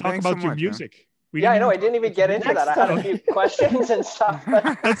didn't Wicked. even talk Thanks so about your much, man. music. We Yeah, I know. I talk didn't even about get your into music. that. I had a few questions and stuff. But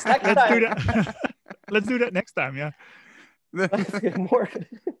Let's next do time. that. Let's do that next time. Yeah. That's good. More.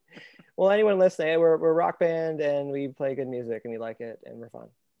 Well, anyone listening, we're a rock band and we play good music and we like it and we're fun.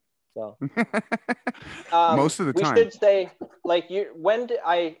 So Most of the time. We should say, like,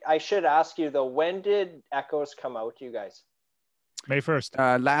 I should ask you though, when did Echoes come out, you guys? May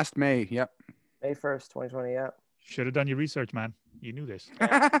 1st. Last May. Yep. May 1st, 2020. Yeah. Should have done your research, man. You knew this.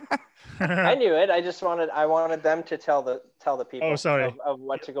 I knew it. I wanted them to tell the people Oh, sorry. of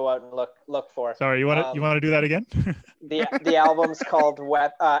what to go out and look for. Sorry, you want to do that again? The album's called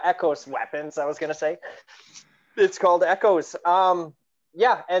Echoes Weapons, I was gonna say. It's called Echoes.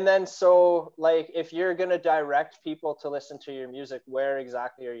 Yeah, and then so like if you're gonna direct people to listen to your music, where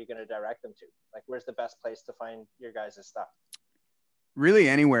exactly are you gonna direct them to? Like where's the best place to find your guys' stuff? Really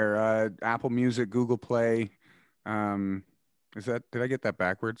anywhere. Apple Music, Google Play. Did I get that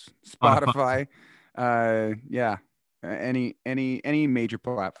backwards? Spotify. Yeah. Any major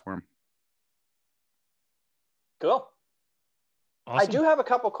platform. Cool. Awesome. I do have a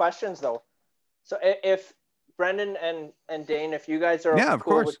couple questions though. So if Brendan and Dane, if you guys are Yeah, of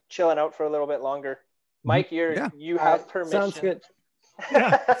cool course. with chilling out for a little bit longer, Mike, you All have right, permission. sounds good.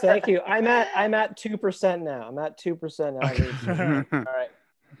 Yeah. Thank you. I'm at 2% now. I'm at 2% now. Okay. All right,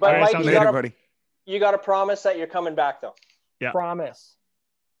 but All right, Mike, sounds you good. gotta buddy. promise that you're coming back though. Yeah. Promise.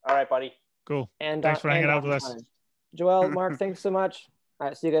 All right, buddy. Cool. And Thanks for hanging and out with on us. time. Joel, Mark, thanks so much. All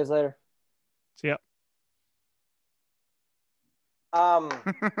right, see you guys later. See ya.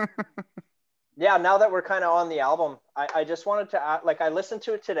 Yeah, now that we're kind of on the album, I just wanted to add, like, I listened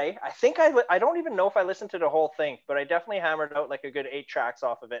to it today. I think I don't even know if I listened to the whole thing, but I definitely hammered out like a good 8 tracks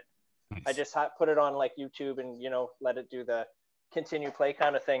off of it. Nice. I just put it on like YouTube and, you know, let it do the continue play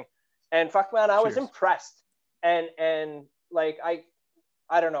kind of thing. And fuck, man, I was Cheers. impressed. And like, I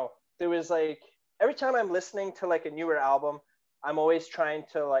don't know. There was like, every time I'm listening to like a newer album, I'm always trying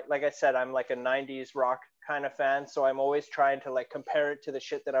to like I said, I'm like a 90s rock kind of fan. So I'm always trying to like compare it to the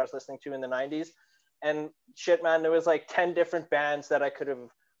shit that I was listening to in the 90s. And shit, man, there was like 10 different bands that I could have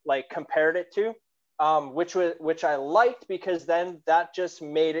like compared it to. Which I liked, because then that just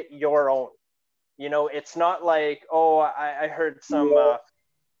made it your own. You know, it's not like, oh, I heard some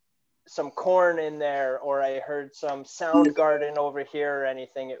Korn in there, or I heard some Soundgarden over here or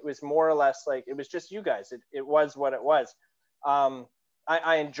anything. It was more or less like, it was just you guys. It was what it was.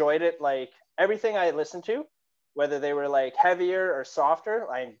 I enjoyed it. Like everything I listened to, whether they were like heavier or softer,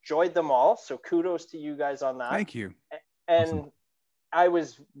 I enjoyed them all. So kudos to you guys on that. Thank you. And Awesome. I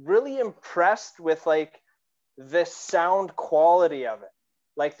was really impressed with like the sound quality of it,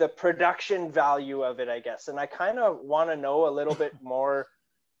 like the production value of it, I guess. And I kind of want to know a little bit more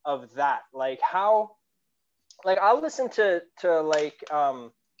of that. Like how, like I'll listen to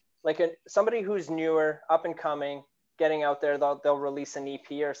somebody who's newer, up and coming, getting out there, they'll release an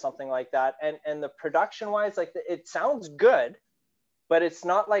EP or something like that. And the production wise, like it sounds good, but it's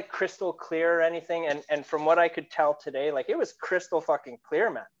not like crystal clear or anything. And from what I could tell today, like it was crystal fucking clear,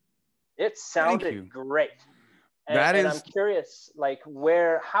 man. It sounded great. And I'm curious, like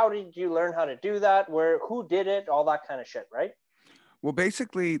how did you learn how to do that? Who did it? All that kind of shit, right? Well,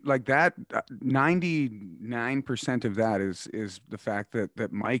 basically, like that, 99% of that is the fact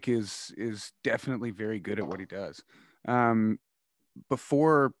that Mike is definitely very good at what he does.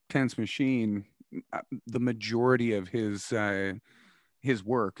 Before Tense Machine, the majority of his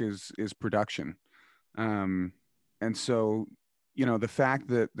work is production, and so, you know, the fact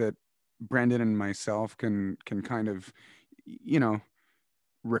that Brendan and myself can kind of, you know,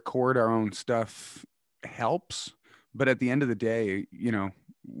 record our own stuff helps. But at the end of the day, you know,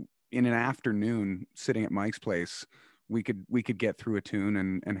 in an afternoon sitting at Mike's place, we could get through a tune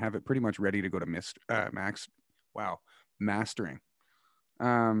and have it pretty much ready to go to mastering.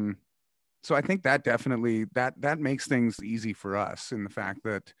 So I think that definitely that makes things easy for us, in the fact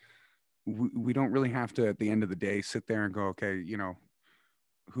that we don't really have to, at the end of the day, sit there and go, okay, you know,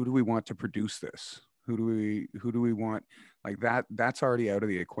 who do we want to produce this? Who do we want? Like that's already out of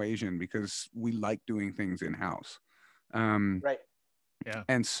the equation, because we like doing things in-house. Right. Yeah.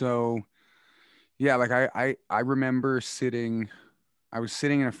 And so, yeah, like I remember I was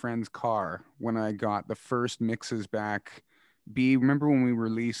sitting in a friend's car when I got the first mixes back. Remember when we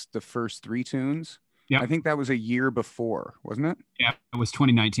released the first 3 tunes? Yeah. I think that was a year before, wasn't it? Yeah, it was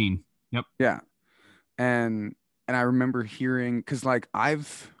 2019. Yep. Yeah. And I remember hearing, cause like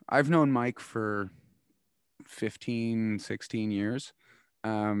I've known Mike for 15, 16 years.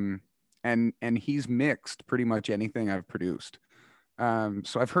 And he's mixed pretty much anything I've produced.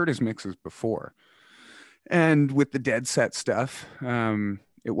 So I've heard his mixes before. And with the Dead Set stuff,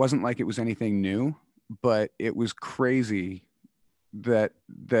 it wasn't like it was anything new, but it was crazy that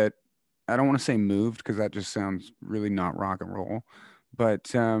I don't want to say moved, because that just sounds really not rock and roll.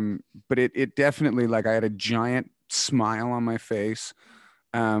 But it definitely, like, I had a giant smile on my face,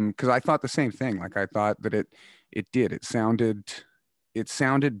 because I thought the same thing. Like I thought that it sounded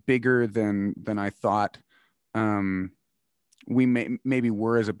bigger than I thought we maybe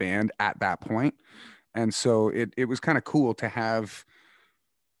were as a band at that point. And so it was kind of cool to have,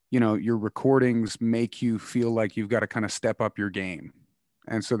 you know, your recordings make you feel like you've got to kind of step up your game.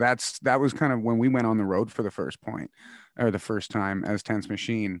 And so that was kind of when we went on the road for the first time as Tense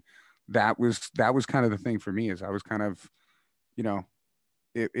Machine. That was kind of the thing for me, is I was kind of, you know,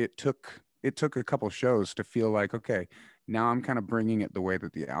 it took a couple shows to feel like, okay, now I'm kind of bringing it the way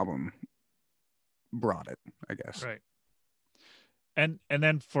that the album brought it, I guess. Right. And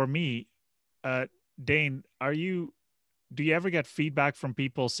then for me, Dane, do you ever get feedback from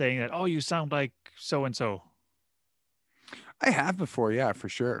people saying that, oh, you sound like so-and-so? I have before. Yeah, for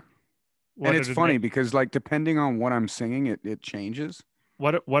sure. And it's funny because, like, depending on what I'm singing, it changes.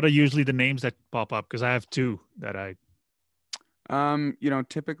 What are usually the names that pop up? Because I have two that I.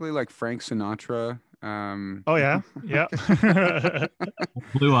 Typically like Frank Sinatra. Oh yeah, yeah.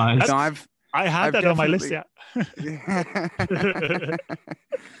 Blue Eyes. No, I had I've that on my list. definitely- Yeah.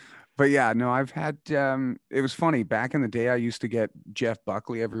 But yeah, no, I've had it was funny. Back in the day I used to get Jeff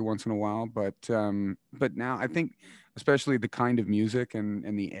Buckley every once in a while, but now I think especially the kind of music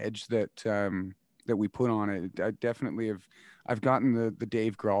and the edge that we put on it, I definitely I've gotten the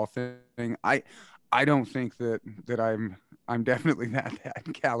Dave Grohl thing. I don't think that I'm definitely that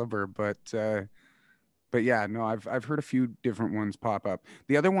caliber, but yeah, no, I've heard a few different ones pop up.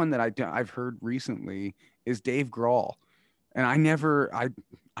 The other one that I've heard recently is Dave Grohl, and I never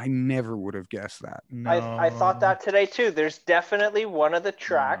would have guessed that. No. I thought that today too. There's definitely one of the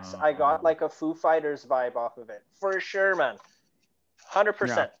tracks I got like a Foo Fighters vibe off of it for sure, man.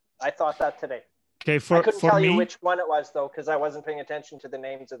 100%. I thought that today. Okay, I couldn't tell me, you which one it was though, because I wasn't paying attention to the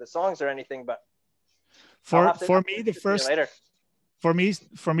names of the songs or anything. But for me the first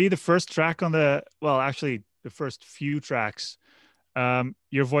track on actually the first few tracks,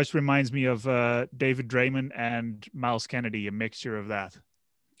 your voice reminds me of David Draymond and Miles Kennedy, a mixture of that.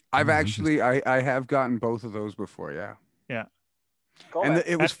 I've actually I have gotten both of those before. Yeah. And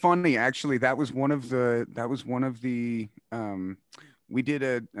it was funny actually. That was one of the we did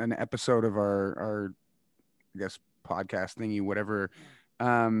an episode of our I guess podcast thingy, whatever,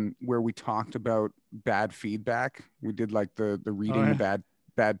 where we talked about bad feedback. We did like the reading the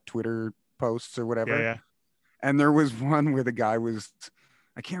bad Twitter posts or whatever. Yeah. And there was one where the guy was,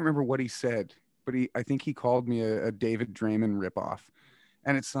 I can't remember what he said, but I think he called me a David Draymond ripoff.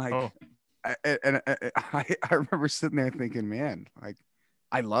 And it's like, I remember sitting there thinking, man, like,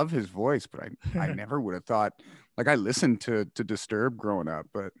 I love his voice, but I never would have thought, like, I listened to Disturbed growing up,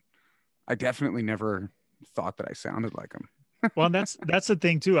 but I definitely never thought that I sounded like him. Well, that's the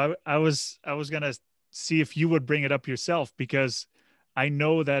thing too. I was gonna see if you would bring it up yourself, because I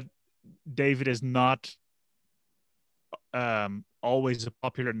know that David is not always a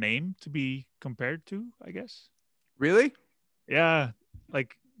popular name to be compared to, I guess. Really? Yeah,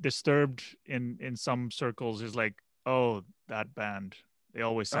 like Disturbed in some circles is like, oh, that band, they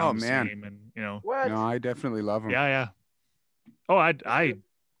always sound the same, and What? No, I definitely love him. Yeah. Oh, I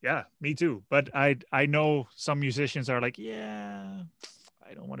yeah, me too. But I know some musicians are like, yeah,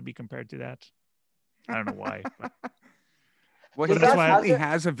 I don't want to be compared to that. I don't know why. But. Well, he definitely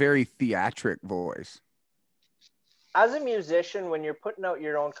has a very theatric voice. As a musician, when you're putting out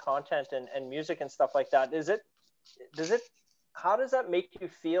your own content and music and stuff like that, how does that make you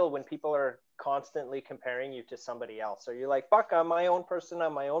feel when people are constantly comparing you to somebody else? Are you like, fuck, I'm my own person,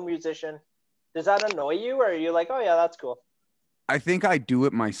 I'm my own musician? Does that annoy you, or are you like, oh yeah, that's cool? I think I do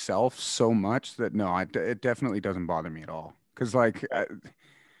it myself so much that no, it definitely doesn't bother me at all. Because like,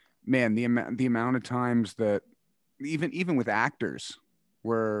 man, the amount of times that even with actors,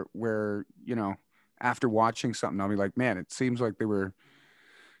 where after watching something, I'll be like, man, it seems like they were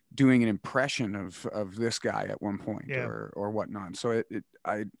doing an impression of this guy at one point, or whatnot. So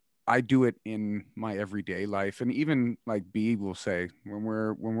I do it in my everyday life, and even like B will say when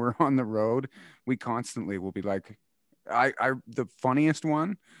we're on the road, we constantly will be like, the funniest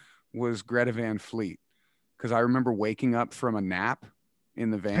one was Greta Van Fleet, because I remember waking up from a nap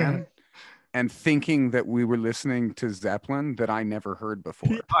in the van and thinking that we were listening to Zeppelin that I never heard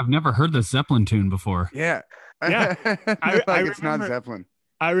before. I've never heard the Zeppelin tune before. Yeah. It's not Zeppelin.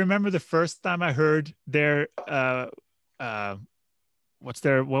 I remember the first time I heard their what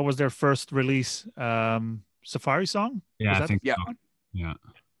was their first release? Safari song? Yeah, I think so. Yeah.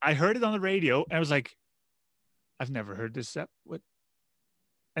 I heard it on the radio and I was like, I've never heard this. What?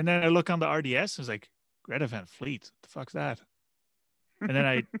 And then I look on the RDS, I was like, Greta Van Fleet, what the fuck's that? And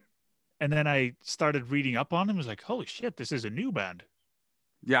then I started reading up on him. I was like, holy shit, this is a new band.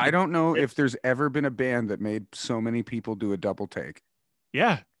 Yeah, I don't know if there's ever been a band that made so many people do a double take.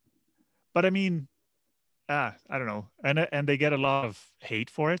 Yeah. But I mean, I don't know. And they get a lot of hate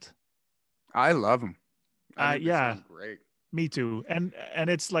for it. I love them. Yeah. Great. Me too. And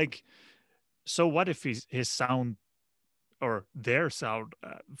it's like, so what if his sound or their sound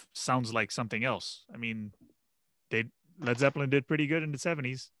sounds like something else? I mean, Led Zeppelin did pretty good in the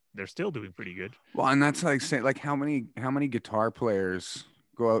 70s. They're still doing pretty good. Well, and that's like saying, like, how many guitar players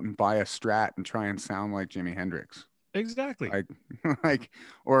go out and buy a Strat and try and sound like Jimi Hendrix? Exactly.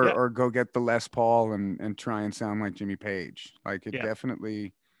 Or go get the Les Paul and try and sound like Jimmy Page. Like it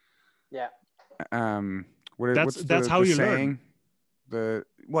definitely. Yeah. That's how you saying?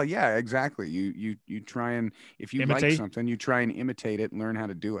 Yeah, exactly. You try and, if you like something, you try and imitate it and learn how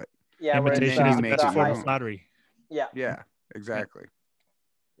to do it. Yeah, imitation is the best form of flattery. Yeah. Yeah, exactly.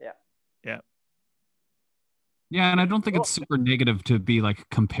 Yeah, and I don't think Cool. it's super negative to be like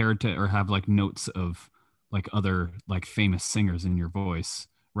compared to or have like notes of like other like famous singers in your voice,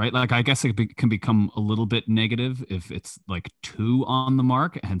 right? Like I guess can become a little bit negative if it's like too on the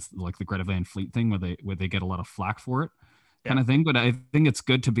mark, hence like the Greta Van Fleet thing where they get a lot of flack for it, kind of thing. But I think it's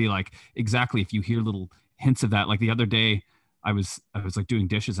good to be like exactly if you hear little hints of that. Like the other day, I was like doing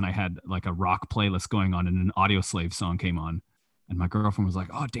dishes and I had like a rock playlist going on and an Audio Slave song came on, and my girlfriend was like,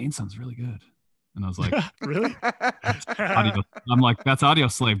 "Oh, Dane sounds really good." And I was like, Really? audio. I'm like, that's Audio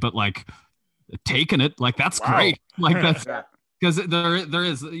Slave, but like taking it, like that's Wow. great. Like that's Yeah. because there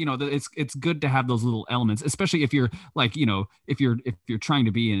is, you know, it's good to have those little elements, especially if you're like, you know, if you're trying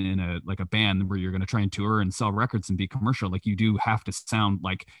to be in a like a band where you're going to try and tour and sell records and be commercial, like you do have to sound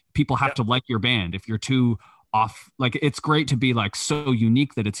like people have to like your band. If you're too off, like it's great to be like so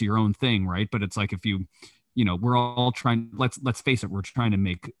unique that it's your own thing, right? But it's like if you know, we're all trying, let's face it, we're trying to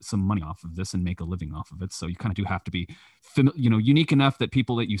make some money off of this and make a living off of it. So you kind of do have to be, you know, unique enough that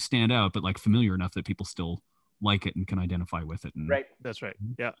people that you stand out, but like familiar enough that people still like it and can identify with it. And, Right. That's right.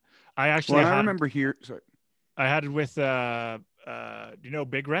 Yeah. I actually Well, I remember here. Sorry. I had it with do you know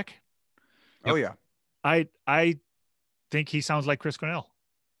Big Wreck? Oh yeah. I think he sounds like Chris Cornell.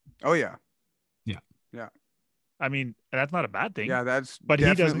 Oh yeah. I mean, that's not a bad thing. Yeah, that's But he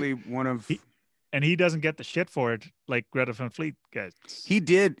doesn't- definitely one of. And he doesn't get the shit for it like Greta Van Fleet gets. He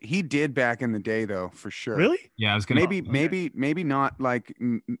did back in the day though, for sure. Really? yeah, I was gonna Maybe not like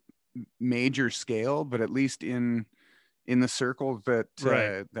major scale, but at least in the circle that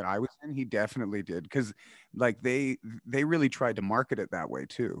Right. that I was in, he definitely did, because like they really tried to market it that way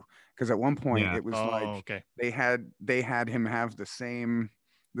too. Because at one point Yeah. it was Oh, like okay. they had him have the same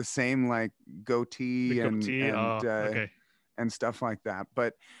like goatee The and goatee. Okay. and stuff like that.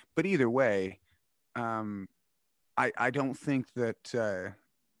 But either way, I don't think that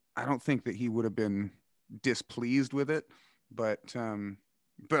he would have been displeased with it, but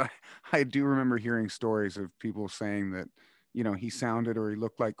I do remember hearing stories of people saying that, you know, he sounded or he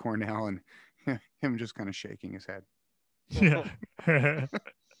looked like Cornell, and him just kind of shaking his head. Yeah.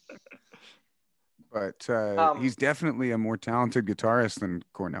 But he's definitely a more talented guitarist than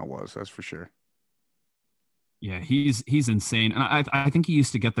Cornell was, that's for sure. Yeah, he's insane, and I think he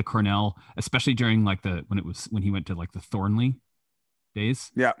used to get the Cornell, especially during like when he went to like the Thornley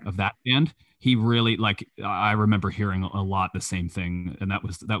days of that band. He really, like, I remember hearing a lot the same thing, and that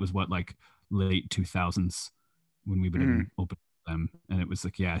was what, like late 2000s when we would open them, and it was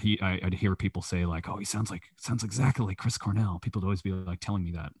like, yeah, I'd hear people say like, oh, he sounds exactly like Chris Cornell. People would always be like telling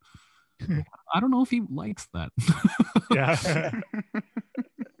me that. I don't know if he likes that. Yeah.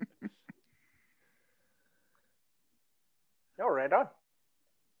 Oh, right on.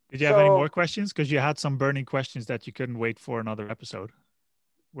 Did you have any So- more questions? Because you had some burning questions that you couldn't wait for another episode.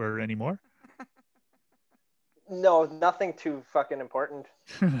 Were there any more? No, nothing too fucking important.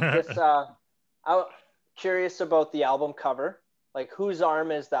 Just I'm curious about the album cover. Like, whose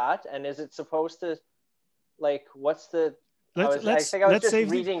arm is that? And is it supposed to, like, what's the? I think I was just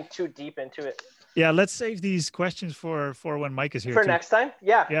reading too deep into it. Yeah, let's save these questions for when Mike is here. For too. next time?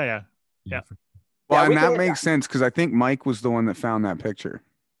 Yeah. Yeah. Well, Yeah, we and that can- makes sense, because I think Mike was the one that found that picture.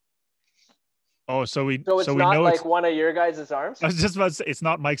 Oh, so we So it's we not know like it's. one of your guys' arms? I was just about to say it's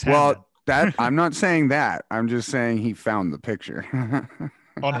not Mike's hand Well, that I'm not saying that. I'm just saying he found the picture.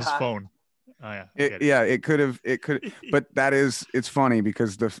 on his phone. Oh yeah. I get it. It could, but it's funny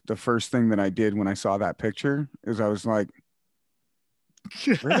because the first thing that I did when I saw that picture is I was like,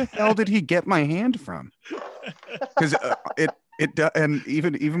 where the hell did he get my hand from? Because and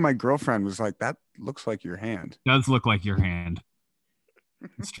even my girlfriend was like, that looks like your hand. Does look like your hand.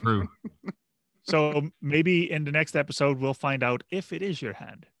 It's true. So maybe in the next episode we'll find out if it is your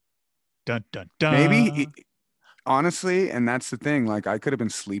hand. Dun dun dun. Maybe honestly, and that's the thing, like I could have been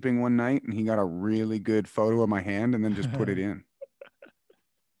sleeping one night and he got a really good photo of my hand and then just put it in.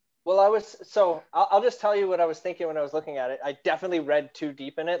 Well, I'll just tell you what I was thinking when I was looking at it. I definitely read too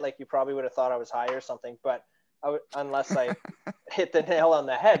deep in it. Like, you probably would have thought I was high or something, but unless I hit the nail on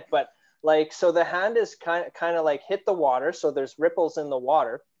the head. But like, so the hand is kind of like hit the water. So there's ripples in the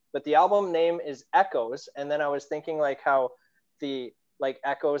water, but the album name is Echoes. And then I was thinking like how the like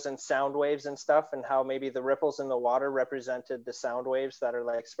echoes and sound waves and stuff, and how maybe the ripples in the water represented the sound waves that are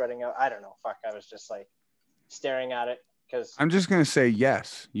like spreading out. I don't know. Fuck. I was just like staring at it. Because I'm just gonna say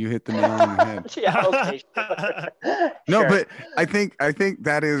yes, you hit the nail on the head. yeah, okay, sure. No, Sure. but I think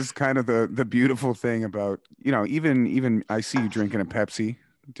that is kind of the beautiful thing about, you know, even I see you drinking a Pepsi.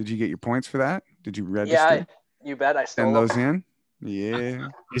 Did you get your points for that? Did you register? Yeah, you bet. I Send stole those them. in. Yeah.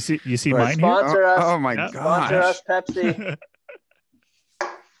 You see But- mine here. Sponsor us. Oh my Yeah. Sponsor gosh. us, Pepsi.